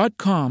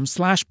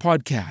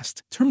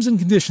Indeed.com/podcast. Terms and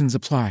conditions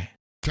apply.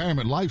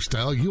 Retirement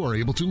lifestyle you are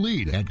able to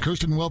lead. At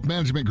Kirsten Wealth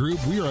Management Group,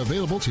 we are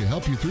available to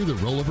help you through the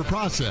rollover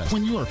process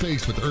when you are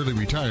faced with early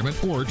retirement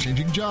or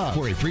changing jobs.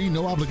 For a free,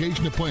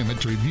 no-obligation appointment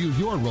to review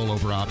your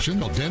rollover option,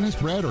 call Dennis,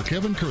 Brad, or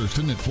Kevin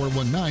Kirsten at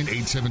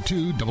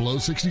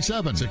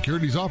 419-872-0067.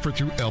 Securities offered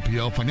through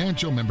LPL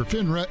Financial, member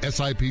FINRA,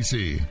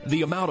 SIPC.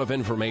 The amount of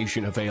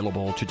information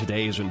available to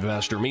today's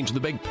investor means the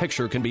big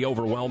picture can be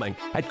overwhelming.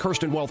 At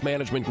Kirsten Wealth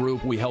Management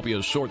Group, we help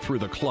you sort through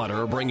the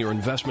clutter, bring your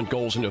investment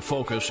goals into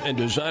focus, and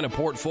design a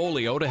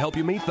portfolio to help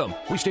you meet them.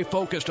 We stay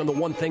focused on the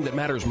one thing that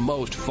matters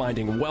most,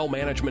 finding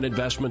well-management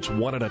investments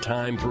one at a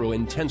time through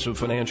intensive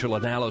financial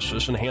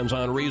analysis and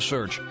hands-on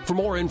research. For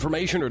more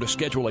information or to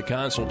schedule a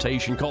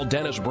consultation, call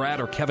Dennis,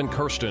 Brad, or Kevin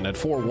Kirsten at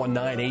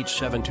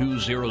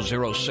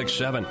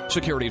 419-872-0067.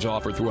 Securities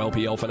offered through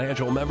LPL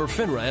Financial, member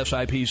FINRA,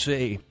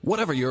 SIPC.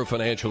 Whatever your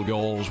financial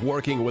goals,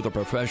 working with a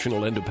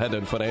professional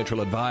independent financial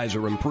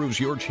advisor improves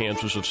your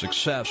chances of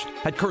success.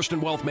 At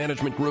Kirsten Wealth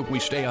Management Group, we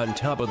stay on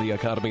top of the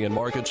economy and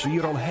market so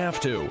you don't have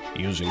to.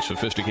 Using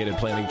sophisticated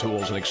planning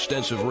tools and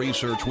extensive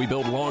research, we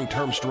build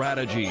long-term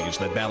strategies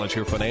that balance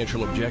your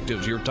financial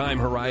objectives, your time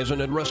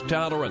horizon, and risk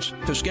tolerance.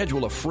 To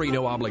schedule a free,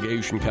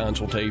 no-obligation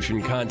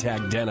consultation,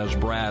 contact Dennis,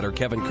 Brad, or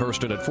Kevin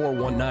Kirsten at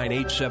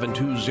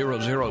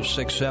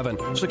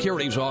 419-872-0067.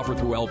 Securities offered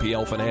through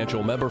LPL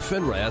Financial, member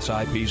FINRA,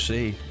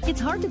 SIPC.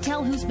 It's hard to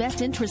tell whose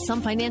best interests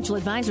some financial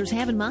advisors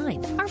have in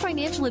mind. Our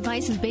financial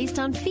advice is based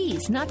on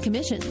fees, not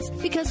commissions.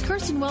 Because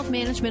Kirsten Wealth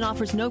Management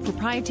offers no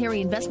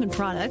proprietary investment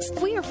products,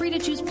 we are free to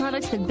choose products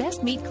that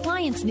best meet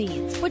clients'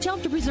 needs, which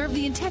help to preserve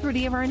the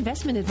integrity of our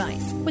investment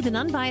advice. With an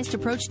unbiased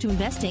approach to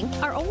investing,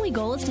 our only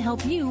goal is to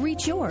help you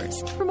reach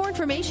yours. For more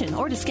information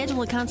or to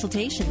schedule a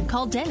consultation,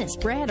 call Dennis,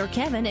 Brad, or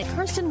Kevin at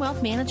Kirsten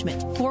Wealth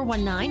Management,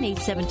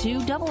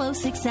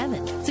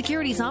 419-872-0067.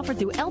 Securities offered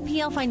through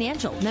LPL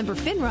Financial, member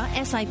FINRA,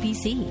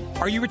 SIPC.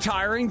 Are you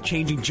retiring,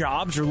 changing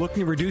jobs, or looking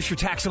to reduce your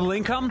taxable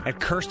income?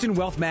 At Kirsten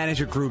Wealth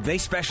Management Group, they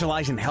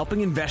specialize in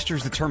helping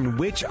investors determine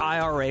which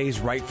IRA is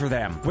right for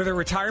them. Whether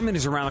retirement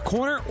is around the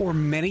corner or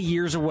many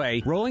years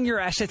away, rolling your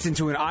assets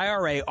into an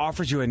IRA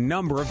offers you a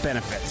number of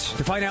benefits.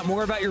 To find out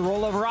more about your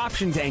rollover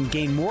options and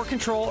gain more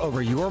control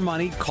over your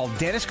money, call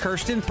Dennis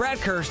Kirsten, Brad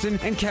Kirsten,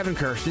 and Kevin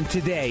Kirsten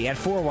today at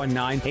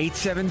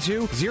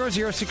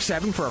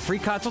 419-872-0067 for a free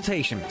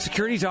consultation.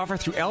 Securities offered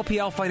through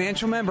LPL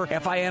Financial, member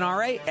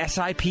FINRA,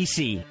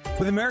 SIPC.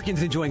 With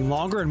Americans enjoying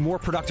longer and more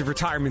productive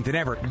retirement than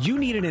ever, you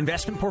need an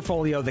investment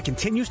portfolio that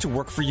continues to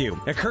work for you.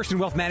 At Kirsten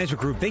Wealth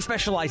Management Group, they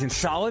specialize in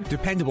solid,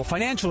 dependable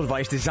financial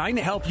advice designed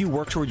to help you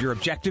work toward your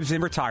objectives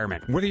in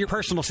retirement. Whether your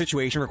personal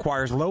situation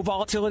requires low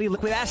volatility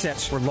liquid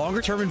assets or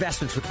longer term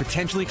investments with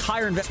potentially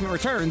higher investment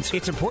returns,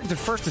 it's important to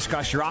first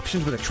discuss your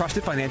options with a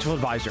trusted financial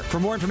advisor. For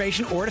more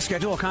information or to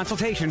schedule a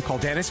consultation, call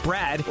Dennis,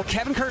 Brad, or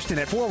Kevin Kirsten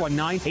at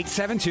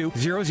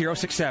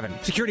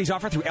 419-872-0067. Securities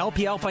offered through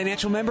LPL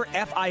Financial, member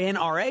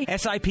FINRA,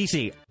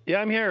 SIPC. Yeah,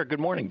 I'm here. Good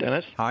morning,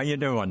 Dennis. How you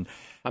doing?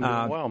 I'm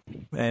doing well.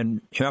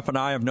 And Jeff and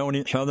I have known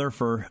each other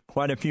for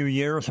quite a few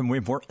years, and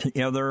we've worked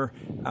together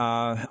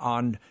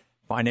on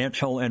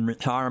financial and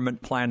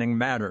retirement planning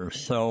matters.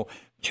 So,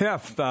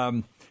 Jeff, let's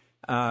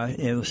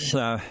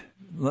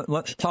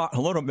talk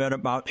a little bit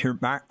about your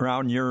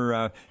background.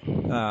 You're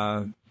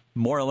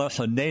more or less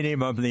a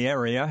native of the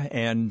area,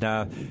 and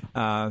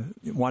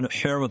want to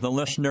share with the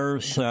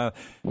listeners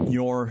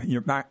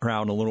your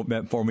background a little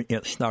bit before we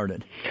get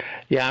started.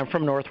 Yeah, I'm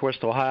from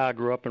Northwest Ohio. I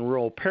grew up in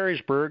rural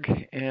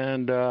Perrysburg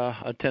and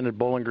attended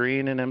Bowling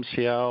Green and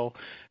MCL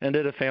and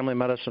did a family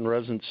medicine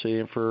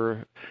residency. And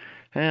for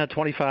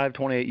 25,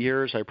 28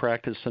 years, I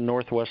practiced in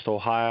Northwest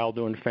Ohio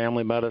doing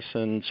family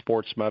medicine,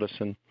 sports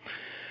medicine,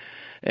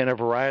 and a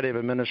variety of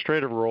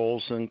administrative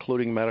roles,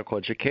 including medical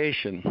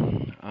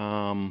education.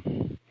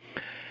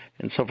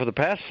 And so for the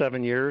past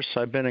 7 years,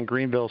 I've been in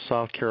Greenville,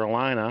 South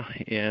Carolina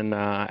in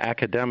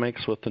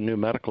academics with the new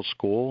medical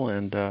school,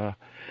 and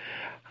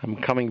I'm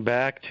coming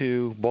back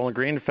to Bowling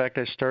Green. In fact,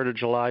 I started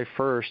July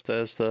 1st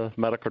as the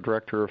medical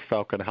director of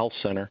Falcon Health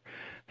Center.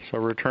 So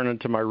returning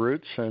to my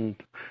roots and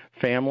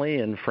family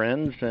and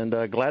friends, and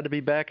glad to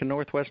be back in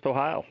Northwest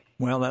Ohio.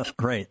 Well, that's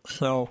great.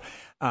 So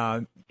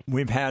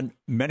we've had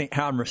many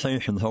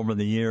conversations over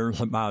the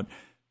years about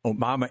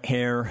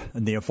Obamacare,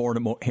 the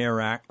Affordable Care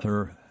Act,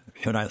 or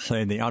should I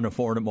say the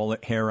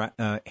Unaffordable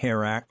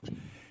Care Act,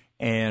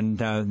 and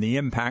the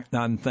impact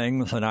on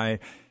things. And I've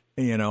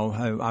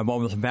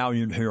always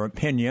valued your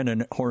opinion,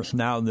 and of course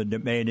now the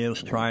debate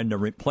is trying to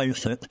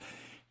replace it.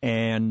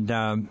 And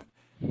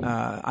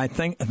I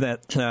think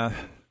that a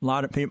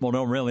lot of people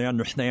don't really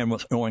understand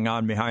what's going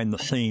on behind the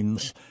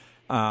scenes.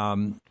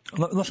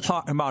 Let's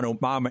talk about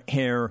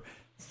Obamacare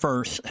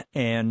first,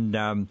 and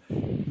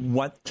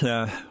what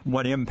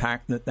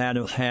impact that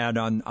has had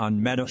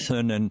on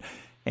medicine.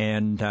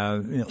 And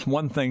it's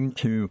one thing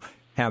to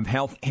have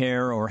health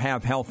care or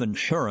have health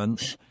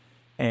insurance,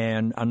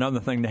 and another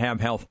thing to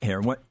have health care.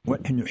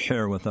 What can you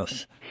share with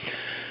us?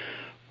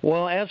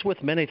 Well, as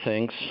with many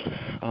things,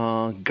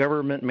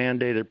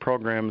 government-mandated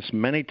programs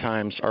many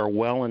times are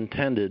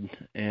well-intended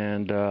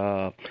and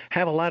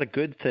have a lot of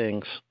good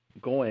things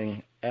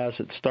going as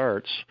it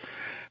starts,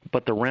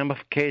 but the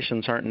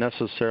ramifications aren't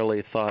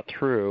necessarily thought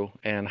through,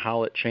 and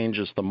how it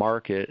changes the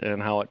market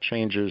and how it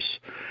changes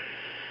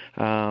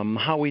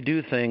how we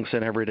do things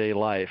in everyday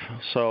life.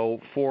 So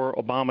for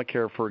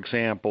Obamacare, for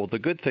example, the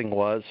good thing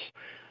was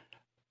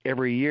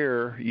every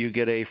year you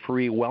get a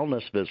free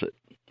wellness visit,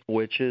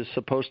 which is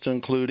supposed to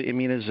include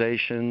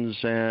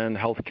immunizations and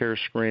healthcare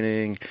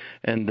screening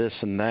and this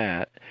and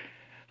that.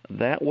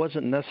 That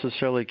wasn't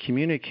necessarily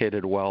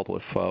communicated well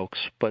with folks,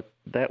 but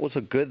that was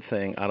a good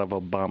thing out of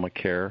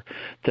Obamacare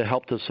to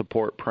help to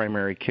support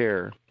primary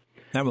care.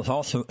 That was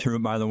also true,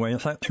 by the way.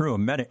 Is that true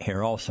of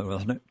Medicare also,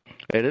 isn't it?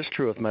 It is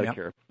true of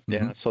Medicare. Yep. Yeah,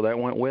 mm-hmm. So that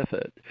went with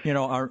it. You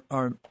know,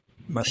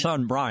 my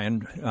son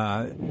Brian,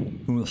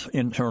 who's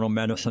internal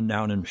medicine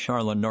down in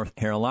Charlotte, North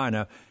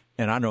Carolina,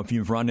 and I don't know if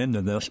you've run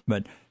into this,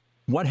 but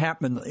what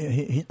happens,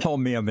 he told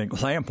me of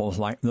examples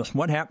like this.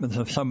 What happens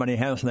if somebody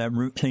has that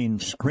routine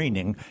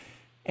screening,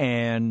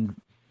 and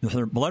is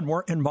there blood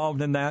work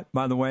involved in that,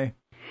 by the way?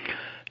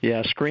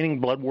 Yeah, screening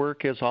blood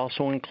work is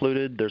also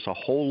included. There's a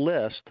whole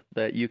list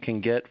that you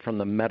can get from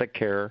the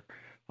Medicare.gov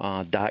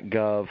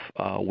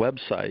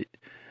website,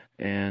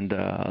 and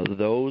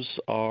those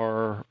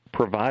are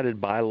provided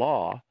by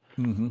law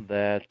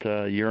that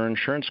your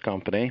insurance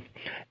company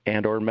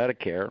and or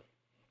Medicare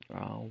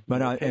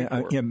But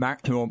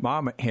back to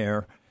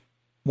Obamacare,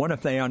 what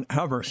if they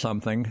uncover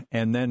something,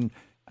 and then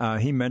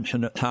he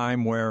mentioned a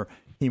time where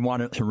he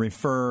wanted to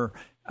refer.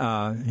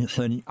 He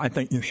said, "I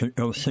think you should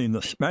go see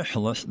the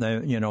specialist."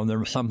 There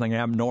was something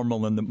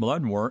abnormal in the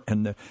blood work,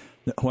 and the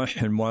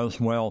question was,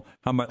 well,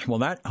 how much will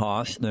that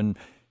cost? And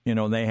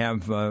they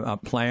have a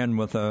plan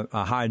with a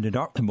high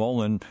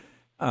deductible,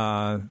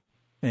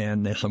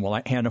 and they said, well,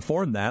 I can't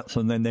afford that.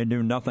 So then they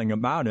do nothing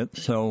about it.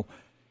 So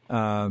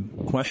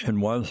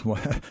question was,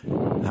 what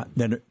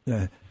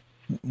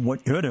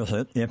good is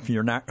it if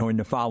you're not going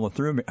to follow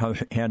through because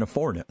you can't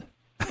afford it?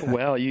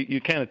 Well,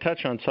 you kind of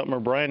touch on something where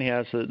Brian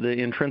has the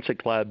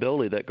intrinsic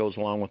liability that goes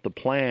along with the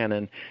plan.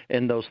 And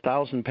in those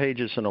 1,000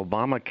 pages in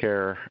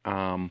Obamacare,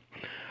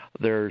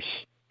 there's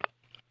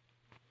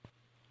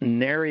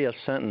nary a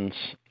sentence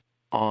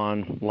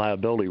on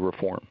liability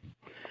reform.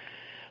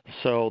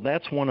 So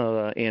that's one of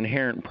the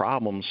inherent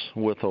problems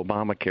with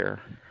Obamacare.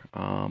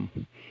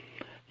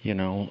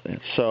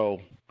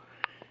 So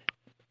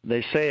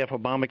they say if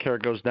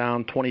Obamacare goes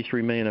down,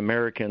 23 million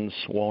Americans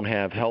won't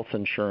have health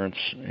insurance.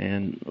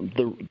 And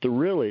the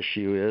real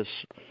issue is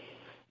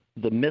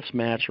the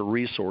mismatch of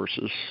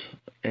resources.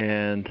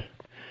 And,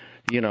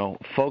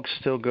 folks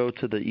still go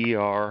to the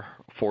ER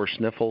for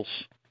sniffles,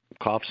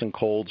 coughs and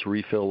colds,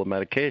 refill of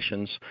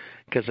medications,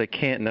 because they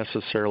can't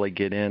necessarily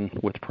get in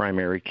with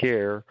primary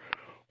care,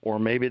 or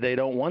maybe they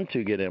don't want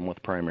to get in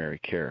with primary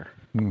care.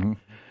 Mm-hmm.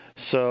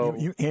 So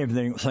you gave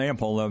the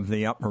example of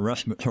the upper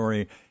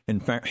respiratory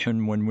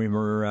infection when we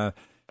were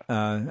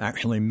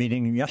actually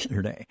meeting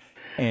yesterday,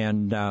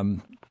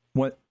 and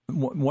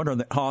what are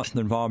the costs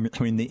involved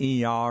between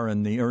the ER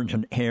and the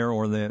urgent care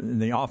or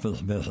the office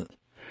visit?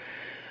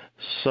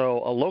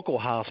 So a local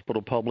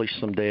hospital published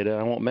some data,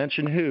 I won't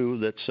mention who,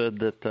 that said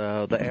that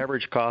the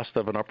average cost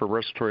of an upper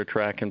respiratory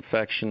tract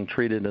infection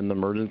treated in the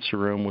emergency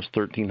room was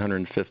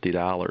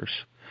 $1,350.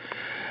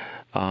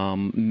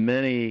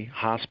 Many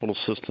hospital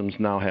systems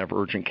now have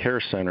urgent care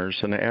centers,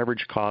 and the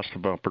average cost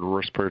of upper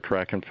respiratory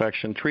tract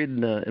infection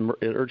treated in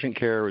urgent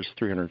care is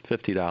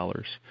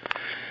 $350.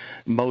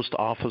 Most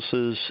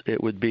offices,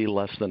 it would be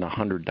less than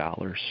 $100.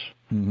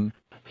 Mm-hmm.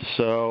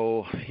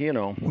 So,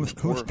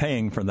 who's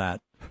paying for that?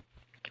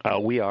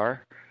 We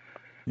are.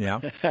 Yeah.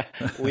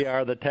 We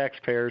are. The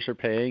taxpayers are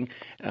paying,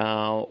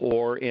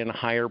 or in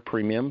higher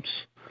premiums.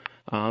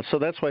 So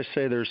that's why I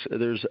say there's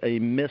a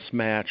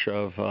mismatch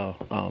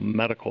of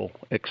medical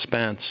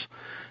expense,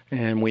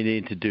 and we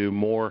need to do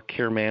more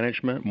care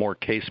management, more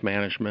case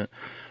management,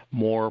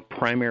 more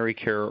primary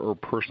care or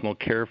personal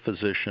care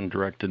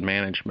physician-directed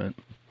management.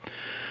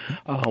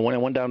 When I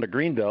went down to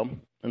Greenville,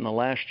 in the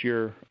last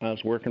year, I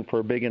was working for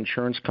a big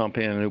insurance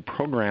company on a new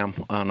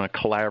program, on a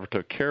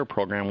collaborative care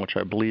program, which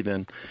I believe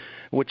in,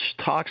 which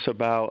talks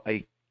about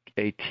a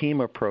team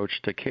approach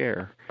to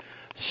care.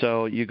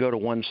 So you go to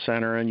one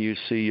center and you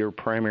see your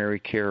primary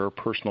care or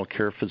personal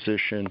care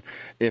physician.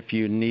 If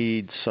you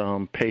need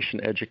some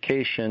patient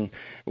education,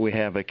 we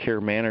have a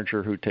care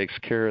manager who takes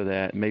care of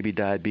that, maybe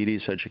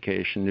diabetes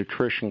education,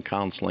 nutrition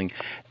counseling,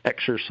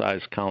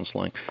 exercise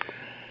counseling.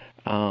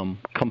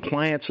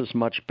 Compliance is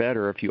much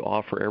better if you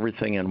offer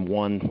everything in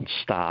one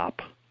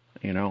stop,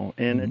 and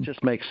mm-hmm. It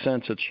just makes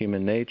sense. It's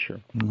human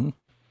nature.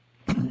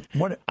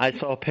 Mm-hmm. I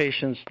saw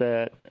patients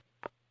that,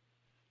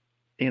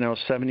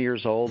 70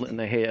 years old, and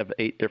they have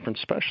 8 different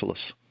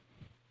specialists,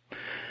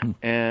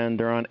 and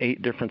they're on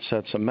 8 different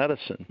sets of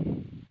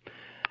medicine.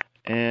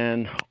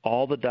 And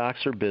all the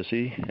docs are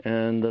busy,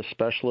 and the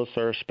specialists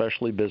are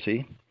especially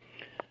busy.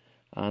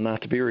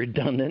 Not to be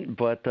redundant,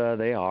 but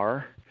they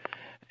are.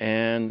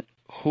 And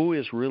who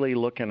is really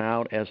looking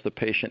out as the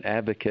patient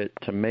advocate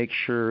to make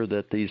sure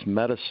that these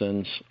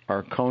medicines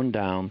are coned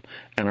down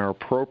and are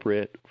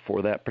appropriate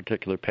for that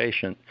particular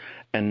patient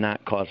and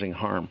not causing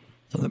harm?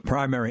 So the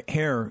primary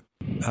care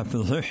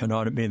physician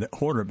ought to be the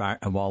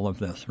quarterback of all of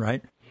this,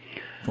 right?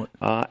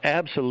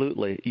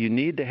 Absolutely. You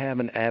need to have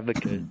an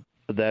advocate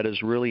that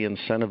is really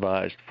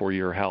incentivized for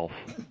your health.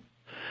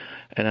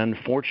 And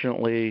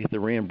unfortunately, the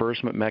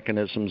reimbursement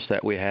mechanisms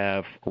that we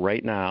have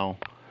right now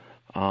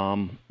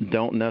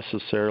don't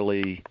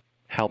necessarily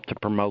help to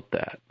promote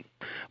that.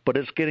 But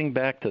it's getting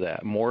back to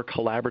that. More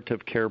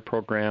collaborative care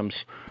programs,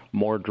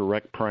 more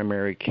direct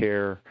primary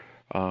care,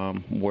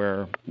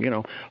 where,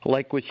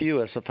 like with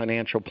you as a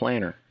financial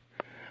planner,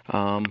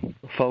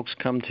 folks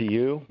come to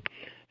you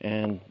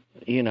and,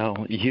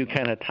 you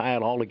kind of tie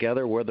it all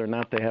together, whether or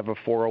not they have a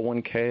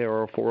 401k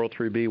or a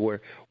 403b,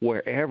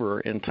 wherever,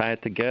 and tie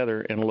it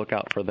together and look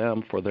out for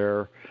them for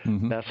their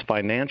mm-hmm. best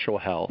financial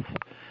health.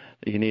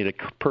 You need a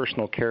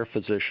personal care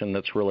physician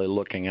that's really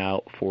looking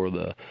out for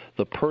the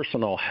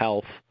personal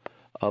health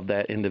of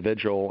that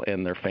individual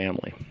and their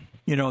family.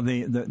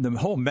 The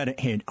whole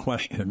Medicaid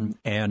question,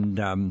 and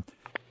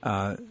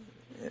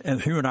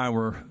as you and I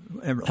were,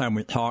 every time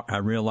we talk, I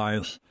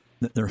realize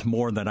that there's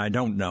more that I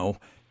don't know.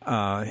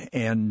 But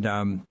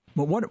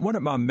what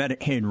about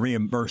Medicaid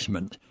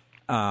reimbursement?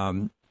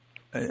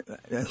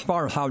 As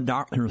far as how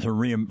doctors are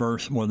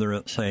reimbursed, whether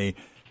it's a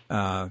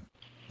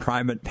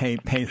private pay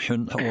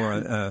patient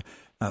or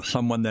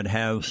someone that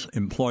has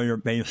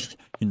employer-based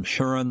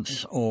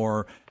insurance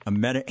or a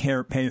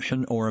Medicare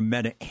patient or a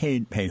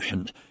Medicaid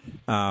patient.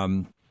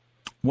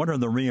 What are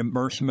the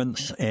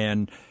reimbursements?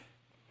 And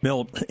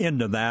built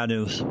into that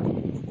is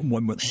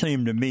what would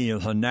seem to me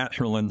is a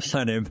natural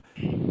incentive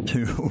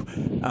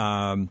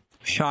to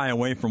shy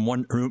away from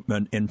one group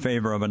in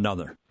favor of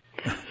another.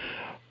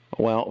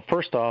 Well,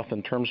 first off,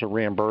 in terms of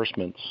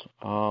reimbursements,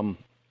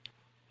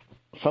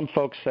 some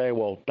folks say,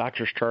 well,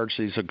 doctors charge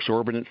these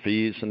exorbitant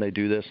fees, and they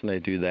do this and they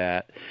do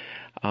that.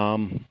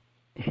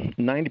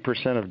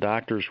 90% of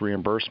doctors'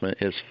 reimbursement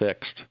is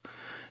fixed.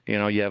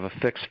 You have a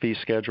fixed fee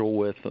schedule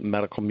with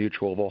Medical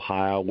Mutual of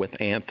Ohio, with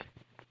Anthem,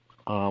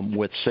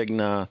 with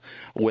Cigna,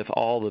 with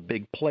all the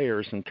big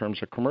players in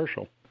terms of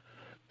commercial.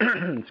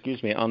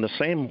 Excuse me. On the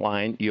same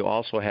line, you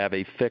also have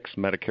a fixed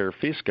Medicare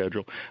fee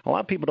schedule. A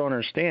lot of people don't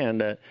understand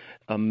that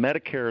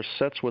Medicare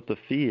sets what the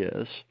fee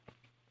is.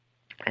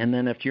 And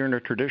then if you're in a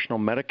traditional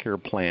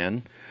Medicare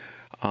plan,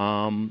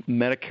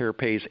 Medicare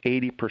pays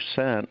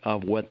 80%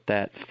 of what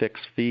that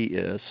fixed fee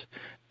is,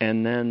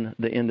 and then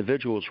the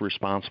individual is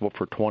responsible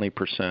for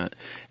 20%.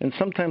 And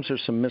sometimes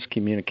there's some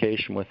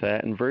miscommunication with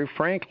that, and very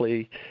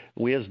frankly,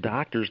 we as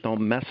doctors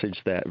don't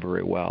message that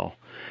very well.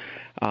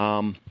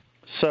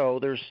 So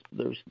there's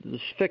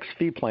fixed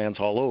fee plans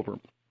all over.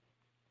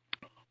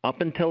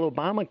 Up until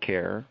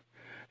Obamacare,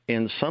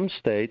 in some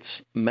states,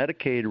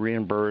 Medicaid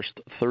reimbursed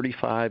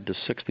 35 to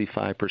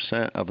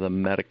 65% of the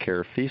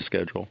Medicare fee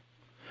schedule.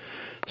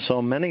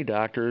 So many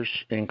doctors,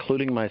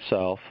 including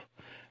myself,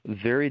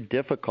 very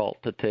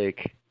difficult to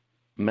take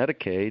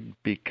Medicaid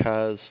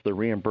because the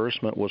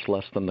reimbursement was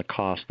less than the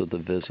cost of the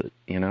visit,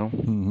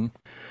 Mm-hmm.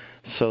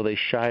 So they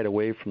shied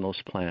away from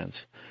those plans.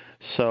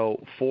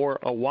 So for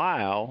a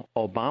while,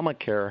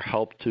 Obamacare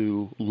helped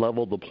to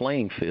level the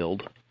playing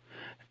field,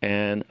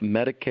 and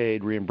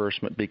Medicaid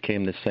reimbursement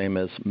became the same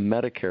as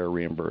Medicare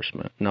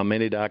reimbursement. Now,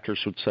 many doctors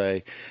would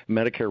say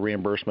Medicare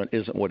reimbursement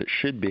isn't what it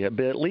should be,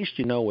 but at least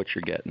you know what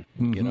you're getting,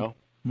 Mm-hmm.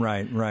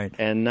 Right.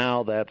 And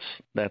now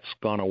that's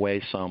gone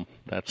away some.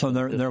 So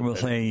there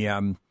was a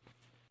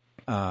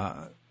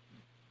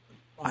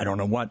I don't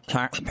know what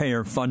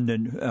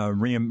taxpayer-funded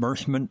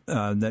reimbursement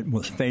that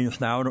was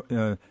phased out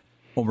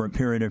over a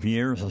period of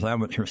years. Is that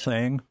what you're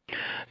saying?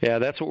 Yeah,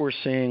 that's what we're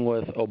seeing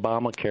with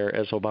Obamacare.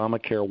 As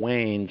Obamacare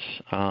wanes,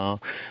 the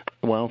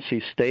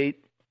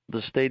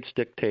states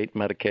dictate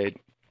Medicaid,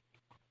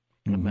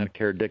 mm-hmm.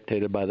 Medicare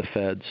dictated by the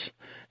feds,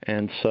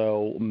 and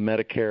so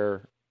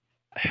Medicare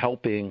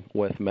helping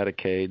with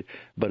Medicaid,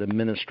 but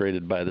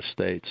administrated by the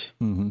states.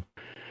 Mm-hmm.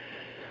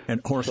 And,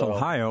 of course,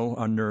 Ohio,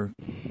 under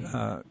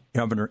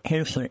Governor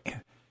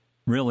Kasich,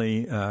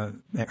 really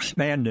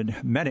expanded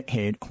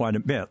Medicaid quite a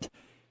bit.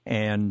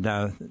 And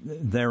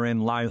therein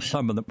lies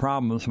some of the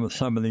problems with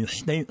some of these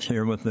states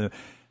here with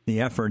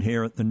the effort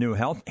here at the new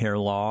health care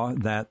law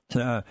that,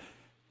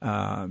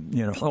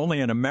 only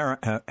in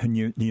America can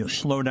you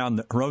slow down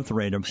the growth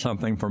rate of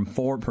something from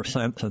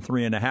 4% to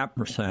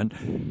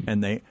 3.5%,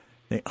 and they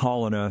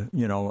call it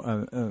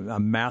a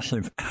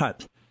massive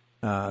cut.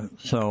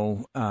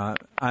 So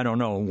I don't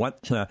know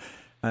what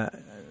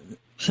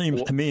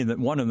seems to me that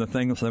one of the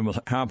things that was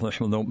accomplished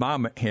with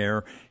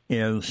Obamacare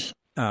is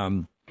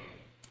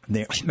the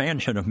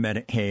expansion of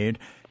Medicaid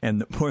and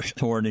the push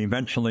toward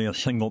eventually a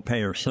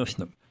single-payer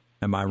system.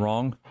 Am I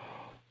wrong?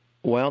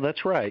 Well,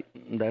 that's right.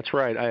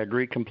 I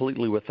agree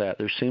completely with that.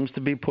 There seems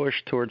to be push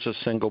towards a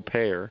single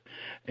payer,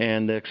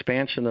 and the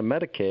expansion of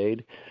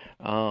Medicaid.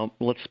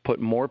 Let's put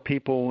more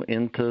people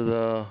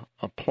into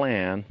a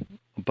plan,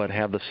 but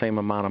have the same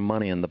amount of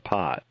money in the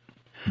pot.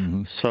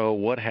 Mm-hmm. So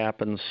what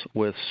happens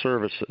with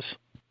services?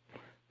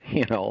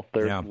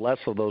 There's less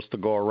of those to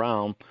go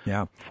around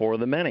for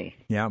the many.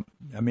 Yeah.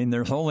 I mean,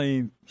 there's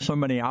only so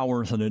many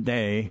hours in a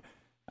day.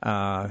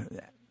 I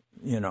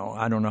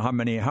don't know how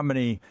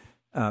many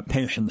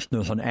patients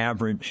does an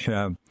average,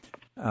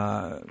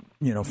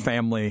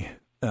 family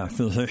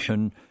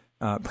physician,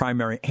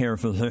 primary care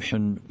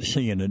physician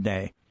see in a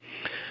day.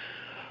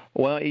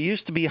 Well, it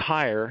used to be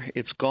higher.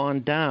 It's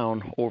gone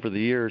down over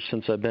the years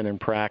since I've been in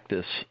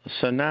practice.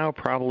 So now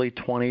probably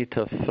 20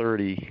 to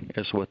 30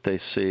 is what they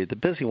see. The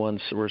busy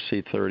ones will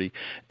see 30.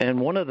 And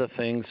one of the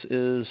things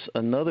is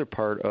another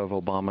part of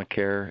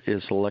Obamacare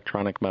is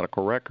electronic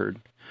medical record.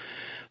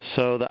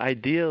 So the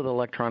idea of the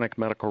electronic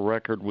medical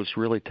record was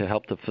really to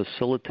help to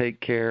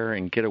facilitate care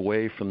and get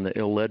away from the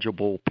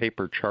illegible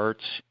paper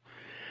charts.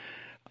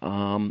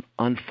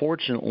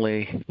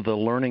 Unfortunately, the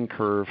learning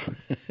curve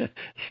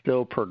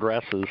still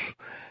progresses,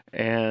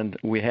 and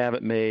we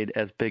haven't made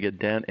as big a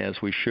dent as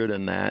we should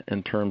in that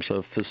in terms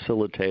of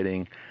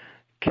facilitating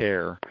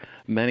care.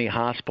 Many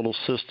hospital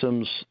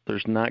systems,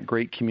 there's not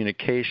great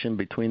communication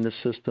between the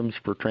systems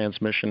for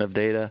transmission of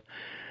data.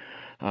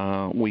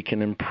 We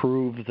can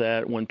improve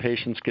that when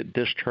patients get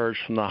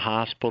discharged from the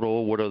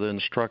hospital. What are the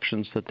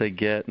instructions that they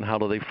get, and how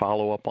do they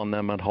follow up on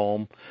them at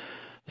home?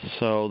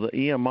 So the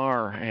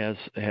EMR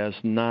has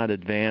not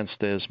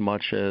advanced as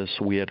much as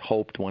we had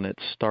hoped when it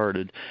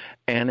started,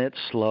 and it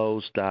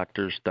slows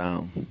doctors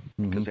down.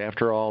 Because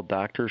after all,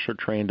 doctors are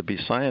trained to be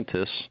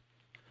scientists.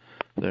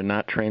 They're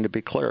not trained to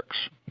be clerks.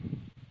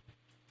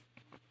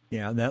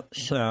 Yeah,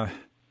 that's so.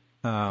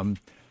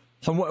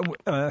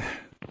 What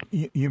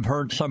you've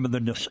heard some of the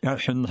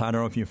discussions. I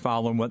don't know if you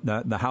follow what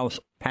the House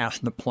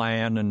passed the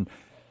plan, and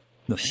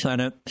the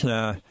Senate.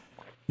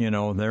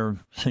 There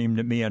seemed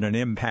to be at an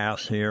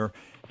impasse here.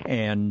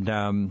 And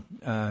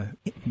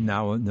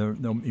now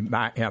they'll be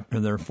back after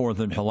their 4th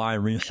of July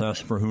recess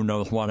for who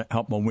knows what, a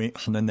couple of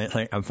weeks, and then they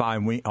take a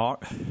 5-week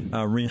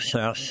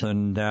recess,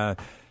 and a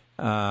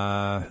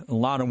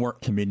lot of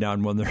work to be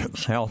done, whether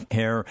it's health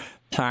care,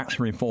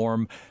 tax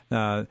reform.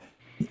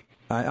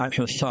 I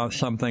just saw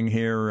something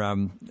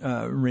here,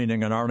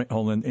 reading an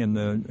article in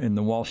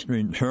the Wall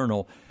Street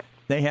Journal.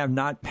 They have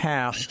not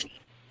passed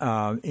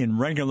in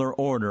regular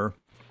order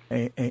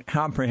a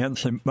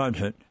comprehensive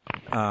budget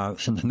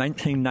since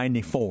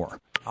 1994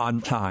 on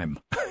time.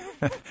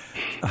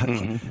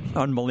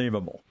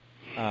 Unbelievable.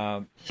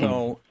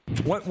 So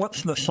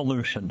what's the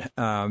solution?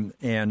 I'll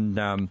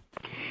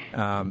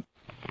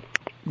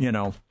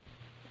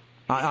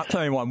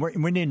tell you what,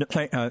 we need to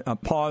take a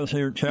pause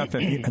here, Jeff.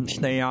 If you can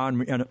stay on,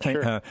 we're going to take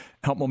a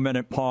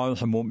couple-minute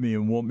pause, and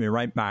we'll be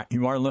right back.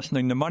 You are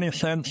listening to Money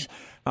Sense.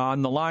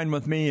 On the line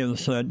with me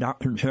is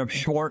Dr. Jeff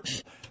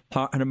Schwartz,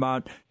 talking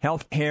about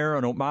health care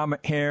and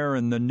Obamacare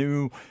and the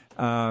new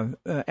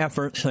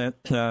efforts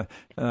at the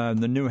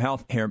new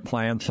health care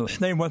plan. So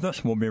stay with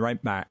us. We'll be right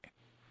back.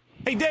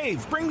 Hey,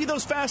 Dave, bring me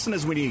those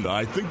fasteners we need.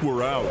 I think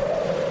we're out.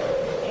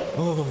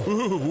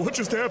 Ooh, what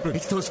just happened?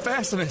 It's those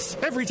fasteners.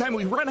 Every time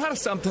we run out of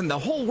something, the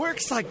whole work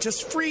site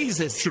just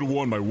freezes. Should have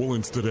worn my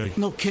woolens today.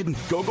 No kidding.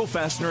 Go-Go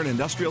Fastener and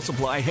Industrial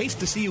Supply hates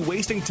to see you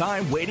wasting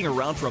time waiting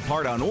around for a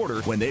part on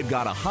order when they've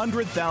got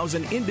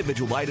 100,000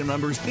 individual item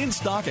numbers in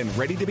stock and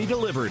ready to be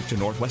delivered to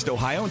Northwest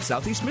Ohio and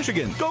Southeast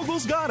Michigan.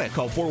 Go-Go's got it.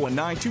 Call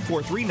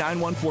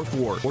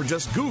 419-243-9144 or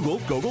just Google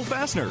Go-Go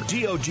Fastener.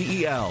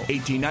 G-O-G-E-L,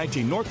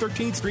 1819 North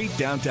 13th Street,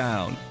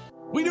 downtown.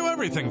 We do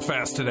everything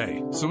fast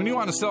today. So when you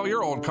want to sell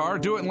your old car,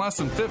 do it in less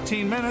than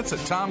 15 minutes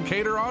at Tom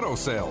Cater Auto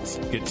Sales.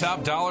 Get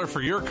top dollar for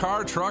your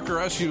car, truck, or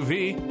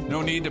SUV.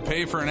 No need to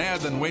pay for an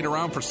ad, then wait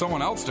around for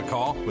someone else to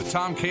call. With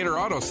Tom Cater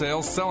Auto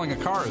Sales, selling a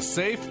car is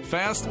safe,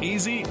 fast,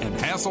 easy, and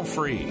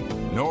hassle-free.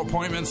 No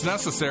appointments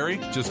necessary.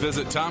 Just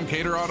visit Tom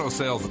Cater Auto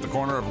Sales at the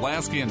corner of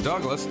Lasky and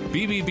Douglas.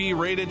 BBB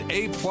rated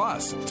A+.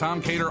 Tom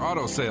Cater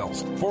Auto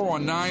Sales.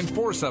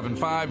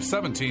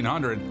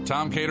 419-475-1700.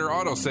 Tom Cater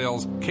Auto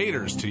Sales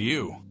caters to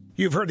you.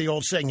 You've heard the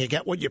old saying, you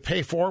get what you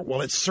pay for.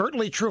 Well, it's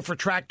certainly true for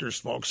tractors,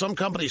 folks. Some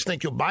companies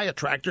think you'll buy a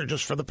tractor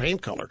just for the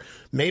paint color,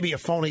 maybe a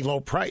phony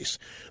low price.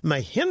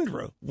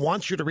 Mahindra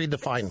wants you to read the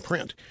fine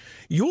print.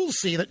 You'll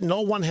see that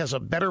no one has a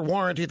better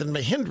warranty than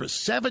Mahindra's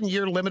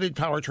 7-year limited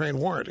powertrain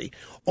warranty.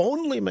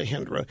 Only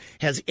Mahindra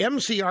has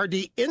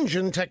MCRD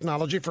engine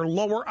technology for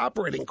lower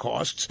operating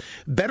costs,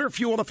 better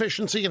fuel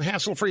efficiency, and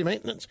hassle-free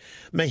maintenance.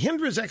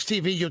 Mahindra's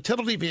XTV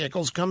utility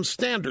vehicles come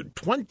standard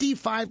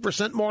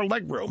 25% more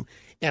legroom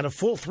and a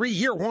full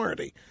 3-year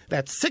warranty.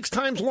 That's 6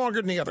 times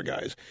longer than the other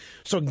guys.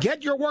 So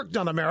get your work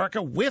done,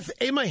 America, with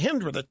a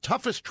Mahindra, the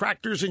toughest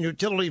tractors and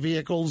utility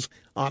vehicles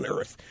on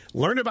earth.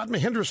 Learn about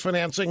Mahindra's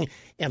financing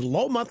and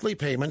low monthly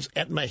payments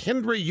at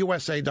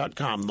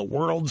MahindraUSA.com, the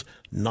world's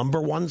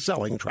 #1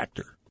 selling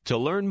tractor. To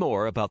learn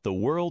more about the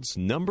world's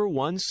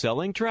 #1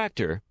 selling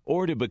tractor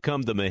or to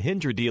become the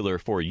Mahindra dealer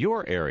for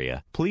your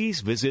area,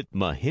 please visit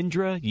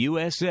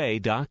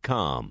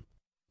MahindraUSA.com.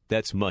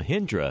 That's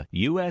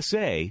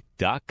MahindraUSA.com.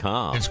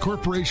 As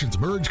corporations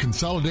merge,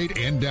 consolidate,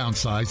 and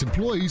downsize,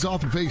 employees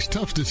often face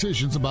tough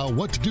decisions about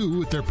what to do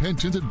with their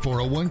pensions and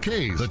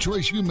 401ks. The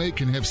choice you make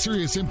can have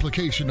serious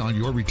implication on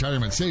your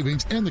retirement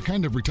savings and the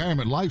kind of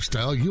retirement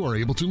lifestyle you are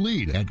able to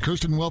lead. At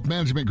Kirsten Wealth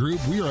Management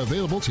Group, we are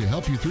available to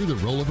help you through the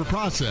rollover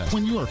process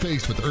when you are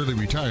faced with early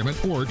retirement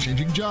or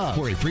changing jobs.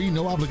 For a free,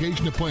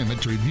 no-obligation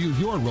appointment to review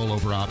your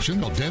rollover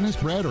option, call Dennis,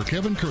 Brad, or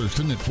Kevin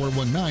Kirsten at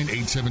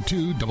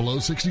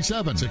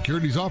 419-872-0067.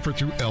 Securities offered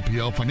through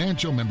LPL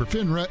Financial, member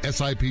FINRA,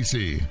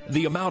 SIPC.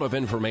 The amount of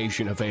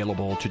information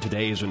available to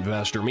today's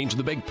investor means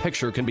the big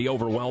picture can be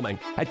overwhelming.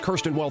 At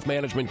Kirsten Wealth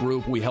Management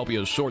Group, we help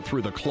you sort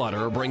through the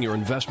clutter, bring your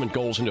investment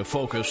goals into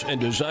focus, and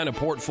design a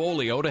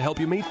portfolio to help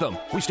you meet them.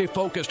 We stay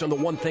focused on the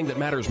one thing that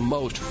matters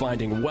most,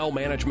 finding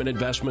well-management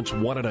investments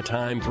one at a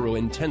time through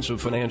intensive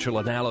financial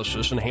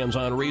analysis and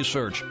hands-on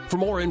research. For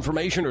more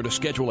information or to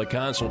schedule a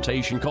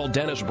consultation, call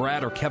Dennis,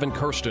 Brad, or Kevin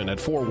Kirsten at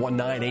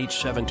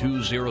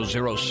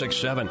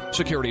 419-872-0067.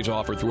 Securities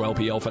offered through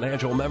LPL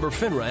Financial, member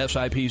FINRA,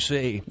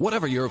 SIPC.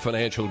 Whatever your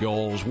financial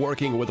goals,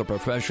 working with a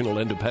professional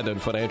independent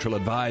financial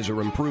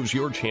advisor improves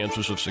your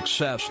chances of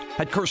success.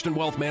 At Kirsten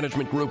Wealth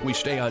Management Group, we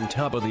stay on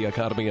top of the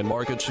economy and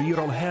market so you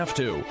don't have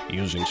to.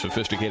 Using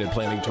sophisticated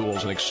planning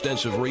tools and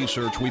extensive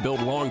research, we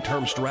build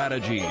long-term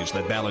strategies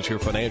that balance your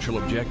financial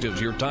objectives,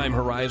 your time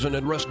horizon,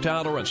 and risk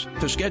tolerance.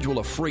 To schedule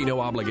a free,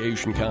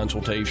 no-obligation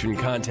consultation,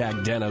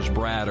 contact Dennis,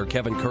 Brad, or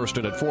Kevin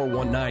Kirsten at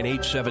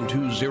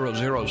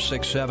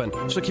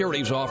 419-872-0067.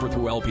 Securities offered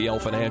through LPL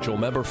Financial,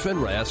 member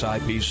FINRA,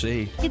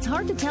 SIPC. It's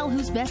hard to tell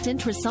whose best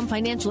interests some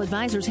financial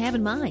advisors have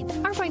in mind.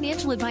 Our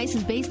financial advice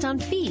is based on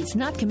fees,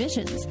 not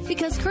commissions.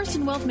 Because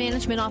Kirsten Wealth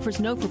Management offers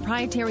no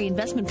proprietary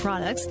investment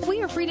products,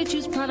 we are free to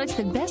choose products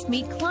that best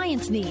meet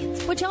clients'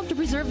 needs, which help to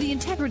preserve the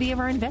integrity of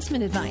our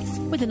investment advice.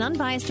 With an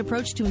unbiased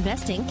approach to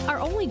investing,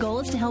 our only goal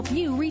is to help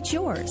you reach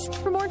yours.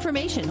 For more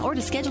information or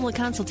to schedule a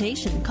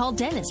consultation, call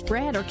Dennis,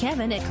 Brad, or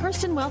Kevin at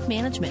Kirsten Wealth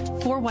Management,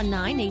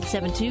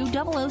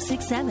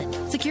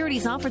 419-872-0067.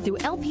 Securities offered through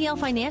LPL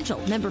Financial,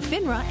 member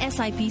FINRA,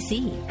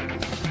 SIPC.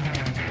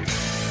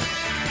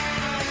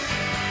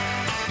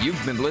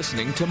 You've been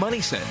listening to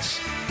Money Sense,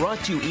 brought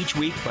to you each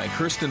week by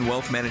Kirsten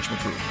Wealth Management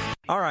Group.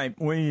 All right,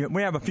 we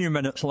have a few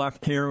minutes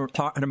left here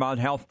talking about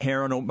health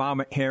care and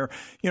Obamacare.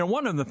 You know,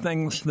 one of the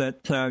things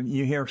that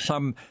you hear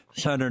some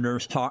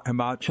senators talk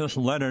about, just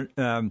let it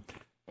let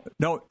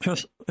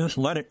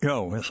it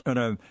go. It's going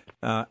to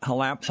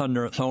collapse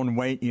under its own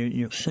weight.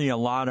 You see a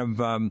lot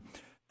of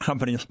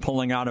companies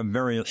pulling out of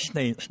various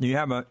states. Do you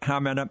have a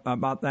comment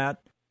about that?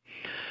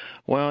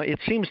 Well, it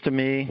seems to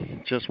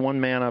me, just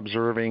one man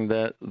observing,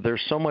 that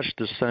there's so much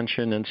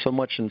dissension and so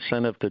much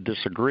incentive to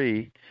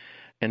disagree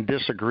and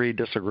disagree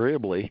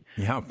disagreeably.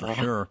 Yeah, for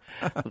sure.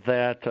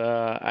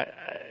 That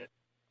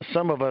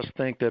some of us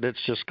think that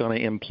it's just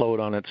going to implode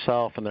on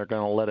itself and they're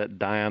going to let it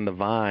die on the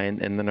vine,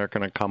 and then they're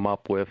going to come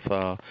up with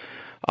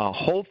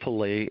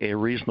hopefully a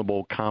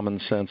reasonable common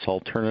sense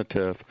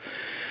alternative.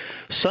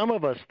 Some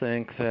of us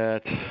think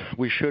that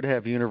we should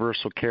have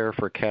universal care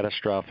for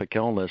catastrophic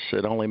illness.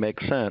 It only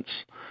makes sense.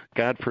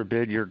 God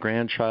forbid your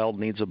grandchild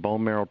needs a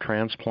bone marrow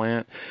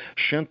transplant.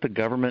 Shouldn't the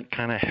government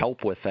kind of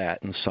help with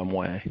that in some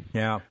way?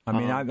 Yeah. I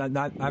mean,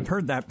 I've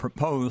heard that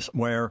proposed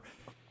where,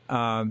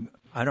 I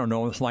don't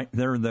know, it's like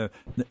the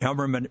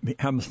government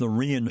becomes the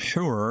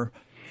reinsurer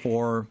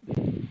for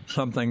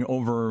something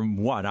over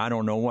what? I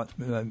don't know,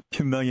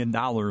 $2 million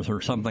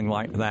or something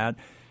like that.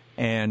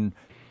 And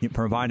you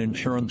provide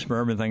insurance for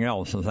everything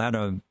else. Is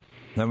that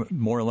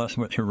more or less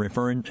what you're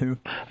referring to?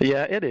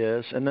 Yeah, it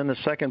is. And then the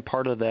second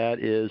part of that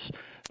is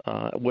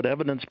what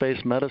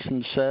evidence-based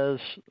medicine says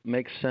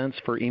makes sense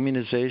for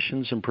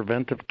immunizations and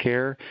preventive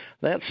care.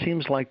 That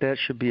seems like that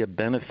should be a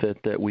benefit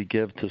that we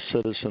give to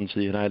citizens of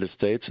the United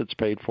States. It's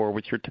paid for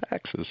with your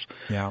taxes.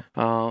 Yeah.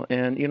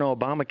 And,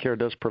 Obamacare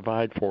does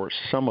provide for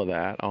some of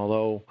that,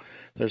 although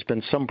there's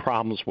been some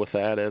problems with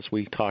that, as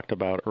we talked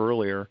about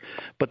earlier.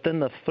 But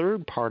then the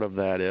third part of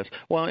that is,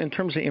 well, in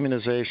terms of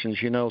immunizations,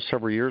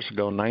 several years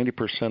ago,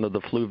 90% of the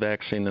flu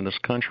vaccine in this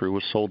country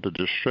was sold to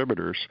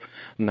distributors,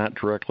 not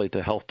directly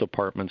to health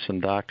departments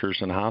and doctors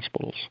and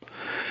hospitals.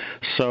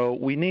 So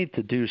we need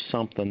to do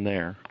something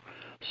there.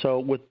 So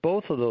with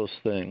both of those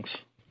things,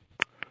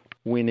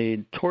 we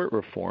need tort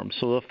reform.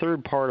 So the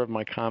third part of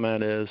my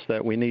comment is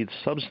that we need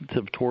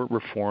substantive tort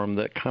reform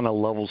that kind of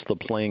levels the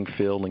playing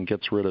field and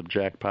gets rid of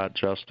jackpot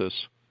justice.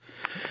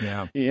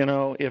 Yeah.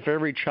 If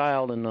every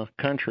child in the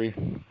country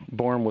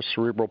born with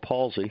cerebral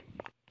palsy,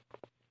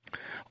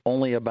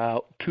 only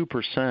about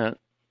 2%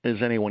 is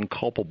anyone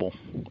culpable.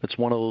 It's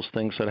one of those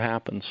things that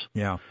happens.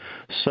 Yeah.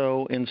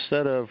 So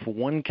instead of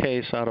one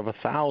case out of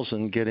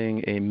 1,000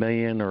 getting $1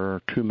 million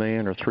or $2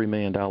 million or $3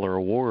 million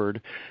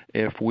award,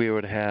 if we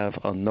would have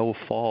a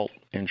no-fault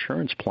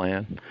insurance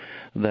plan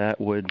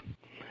that would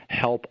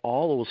help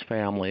all those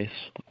families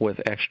with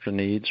extra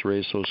needs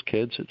raise those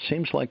kids, it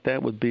seems like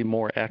that would be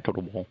more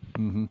equitable.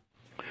 Mm-hmm.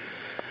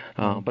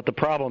 But the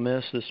problem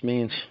is this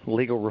means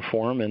legal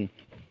reform and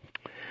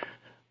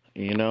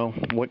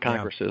what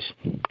Congress is.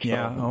 So.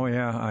 Yeah. Oh,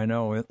 yeah. I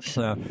know. It's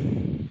the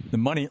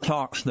money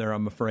talks there,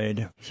 I'm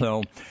afraid.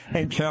 So,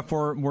 hey, Jeff,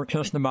 we're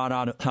just about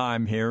out of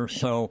time here.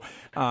 So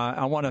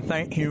I want to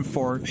thank you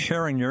for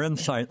sharing your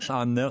insights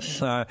on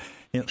this.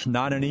 It's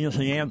not an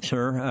easy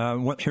answer.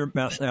 What's your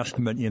best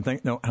estimate? You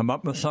think they'll come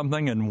up with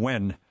something, and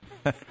when?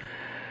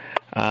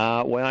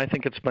 Well, I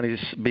think it's going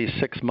to be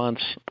 6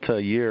 months to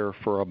a year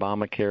for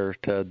Obamacare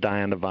to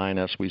die on the vine,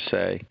 as we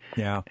say.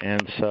 Yeah.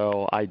 And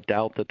so I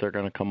doubt that they're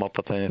going to come up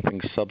with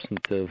anything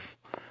substantive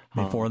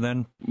before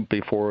then?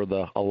 Before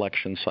the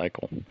election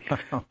cycle.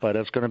 But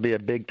it's going to be a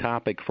big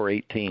topic for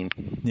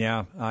 2018.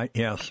 Yeah,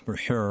 yes, for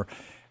sure.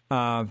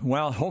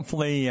 Well,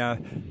 hopefully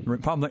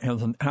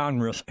Republicans in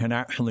Congress can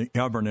actually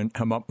govern and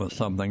come up with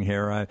something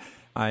here.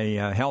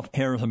 Health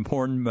care is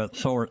important, but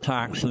so are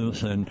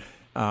taxes, and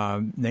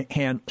they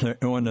can't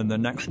go into the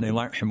next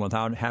election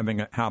without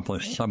having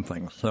accomplished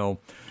something. So,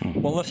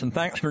 well, listen,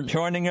 thanks for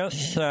joining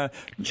us,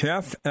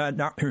 Jeff,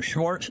 Dr.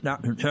 Schwartz,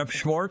 Dr. Jeff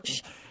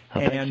Schwartz.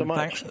 Thanks so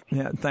much.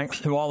 Thanks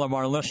to all of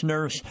our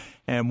listeners,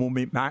 and we'll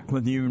be back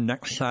with you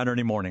next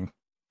Saturday morning.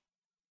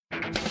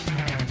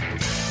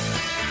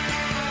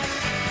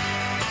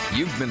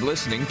 You've been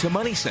listening to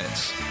Money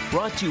Sense,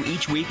 brought to you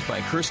each week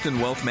by Kirsten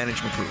Wealth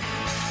Management Group.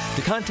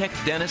 To contact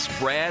Dennis,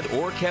 Brad,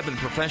 or Kevin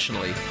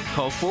professionally,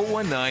 call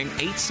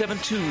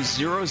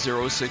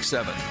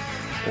 419-872-0067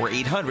 or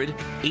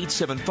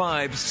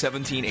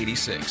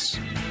 800-875-1786.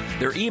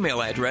 Their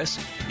email address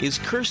is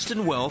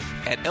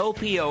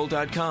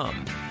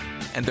kirstenwealth@lpl.com,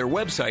 and their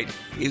website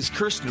is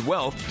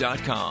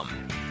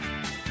kirstenwealth.com.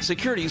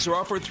 Securities are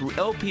offered through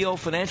LPL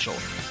Financial,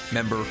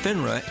 member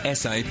FINRA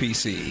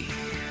SIPC.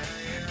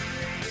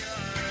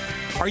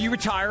 Are you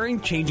retiring,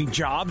 changing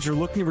jobs, or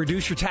looking to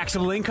reduce your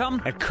taxable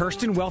income? At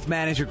Kirsten Wealth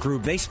Management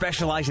Group, they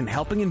specialize in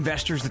helping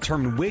investors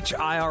determine which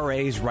IRA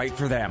is right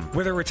for them.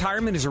 Whether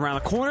retirement is around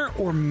the corner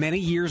or many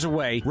years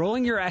away,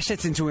 rolling your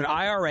assets into an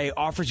IRA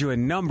offers you a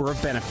number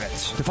of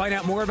benefits. To find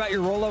out more about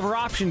your rollover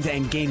options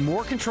and gain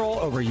more control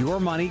over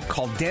your money,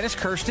 call Dennis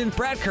Kirsten,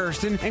 Brad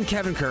Kirsten, and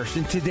Kevin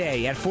Kirsten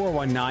today at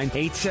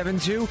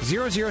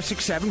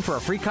 419-872-0067 for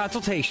a free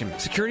consultation.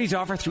 Securities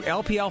offered through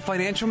LPL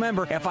Financial,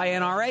 member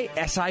FINRA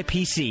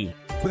SIPC.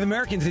 With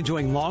Americans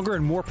enjoying longer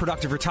and more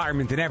productive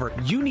retirement than ever,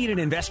 you need an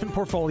investment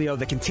portfolio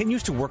that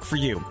continues to work for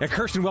you. At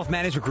Kirsten Wealth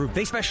Management Group,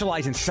 they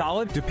specialize in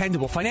solid,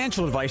 dependable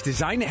financial advice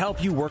designed to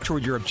help you work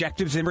toward your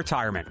objectives in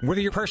retirement.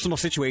 Whether your personal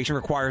situation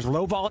requires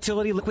low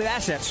volatility liquid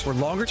assets or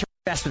longer-term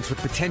investments with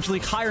potentially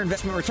higher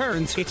investment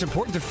returns, it's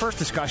important to first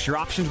discuss your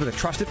options with a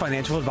trusted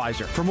financial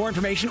advisor. For more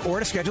information or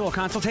to schedule a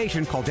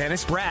consultation, call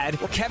Dennis,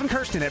 Brad, or Kevin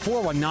Kirsten at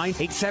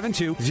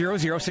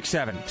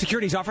 419-872-0067.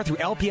 Securities offered through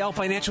LPL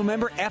Financial,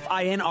 member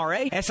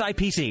FINRA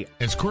SIPC.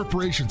 As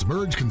corporations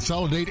merge,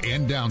 consolidate,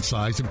 and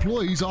downsize,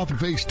 employees often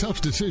face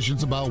tough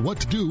decisions about what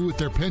to do with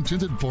their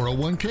pensions and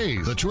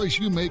 401ks. The choice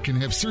you make can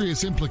have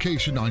serious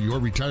implication on your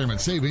retirement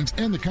savings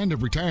and the kind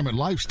of retirement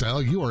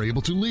lifestyle you are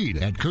able to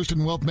lead. At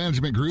Kirsten Wealth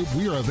Management Group,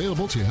 we are available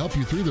available to help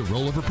you through the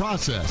rollover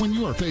process when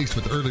you are faced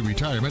with early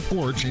retirement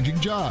or changing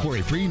jobs. For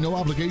a free,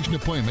 no-obligation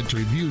appointment to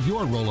review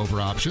your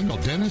rollover option, call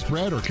Dennis,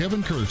 Brad, or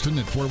Kevin Kirsten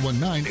at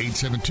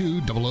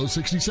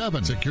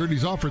 419-872-0067.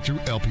 Securities offered through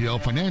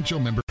LPL Financial,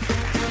 member.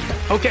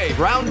 Okay,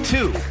 round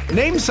two.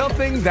 Name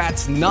something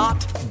that's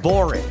not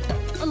boring.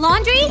 A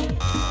laundry?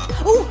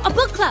 Ooh, a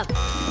book club.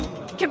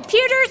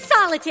 Computer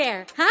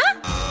solitaire,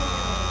 huh?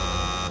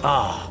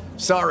 Ah, oh,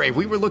 sorry,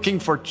 we were looking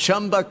for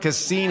Chumba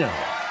Casino.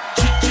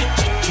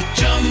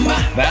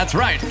 That's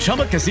right,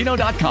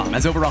 ChumbaCasino.com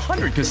has over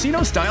 100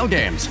 casino-style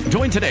games.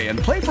 Join today and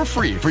play for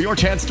free for your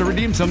chance to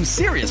redeem some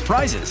serious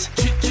prizes.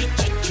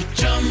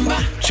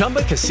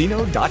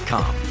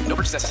 ChumbaCasino.com. No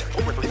purchase necessary.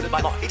 Void where prohibited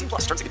by law.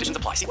 18+ terms and conditions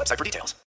apply. See website for details.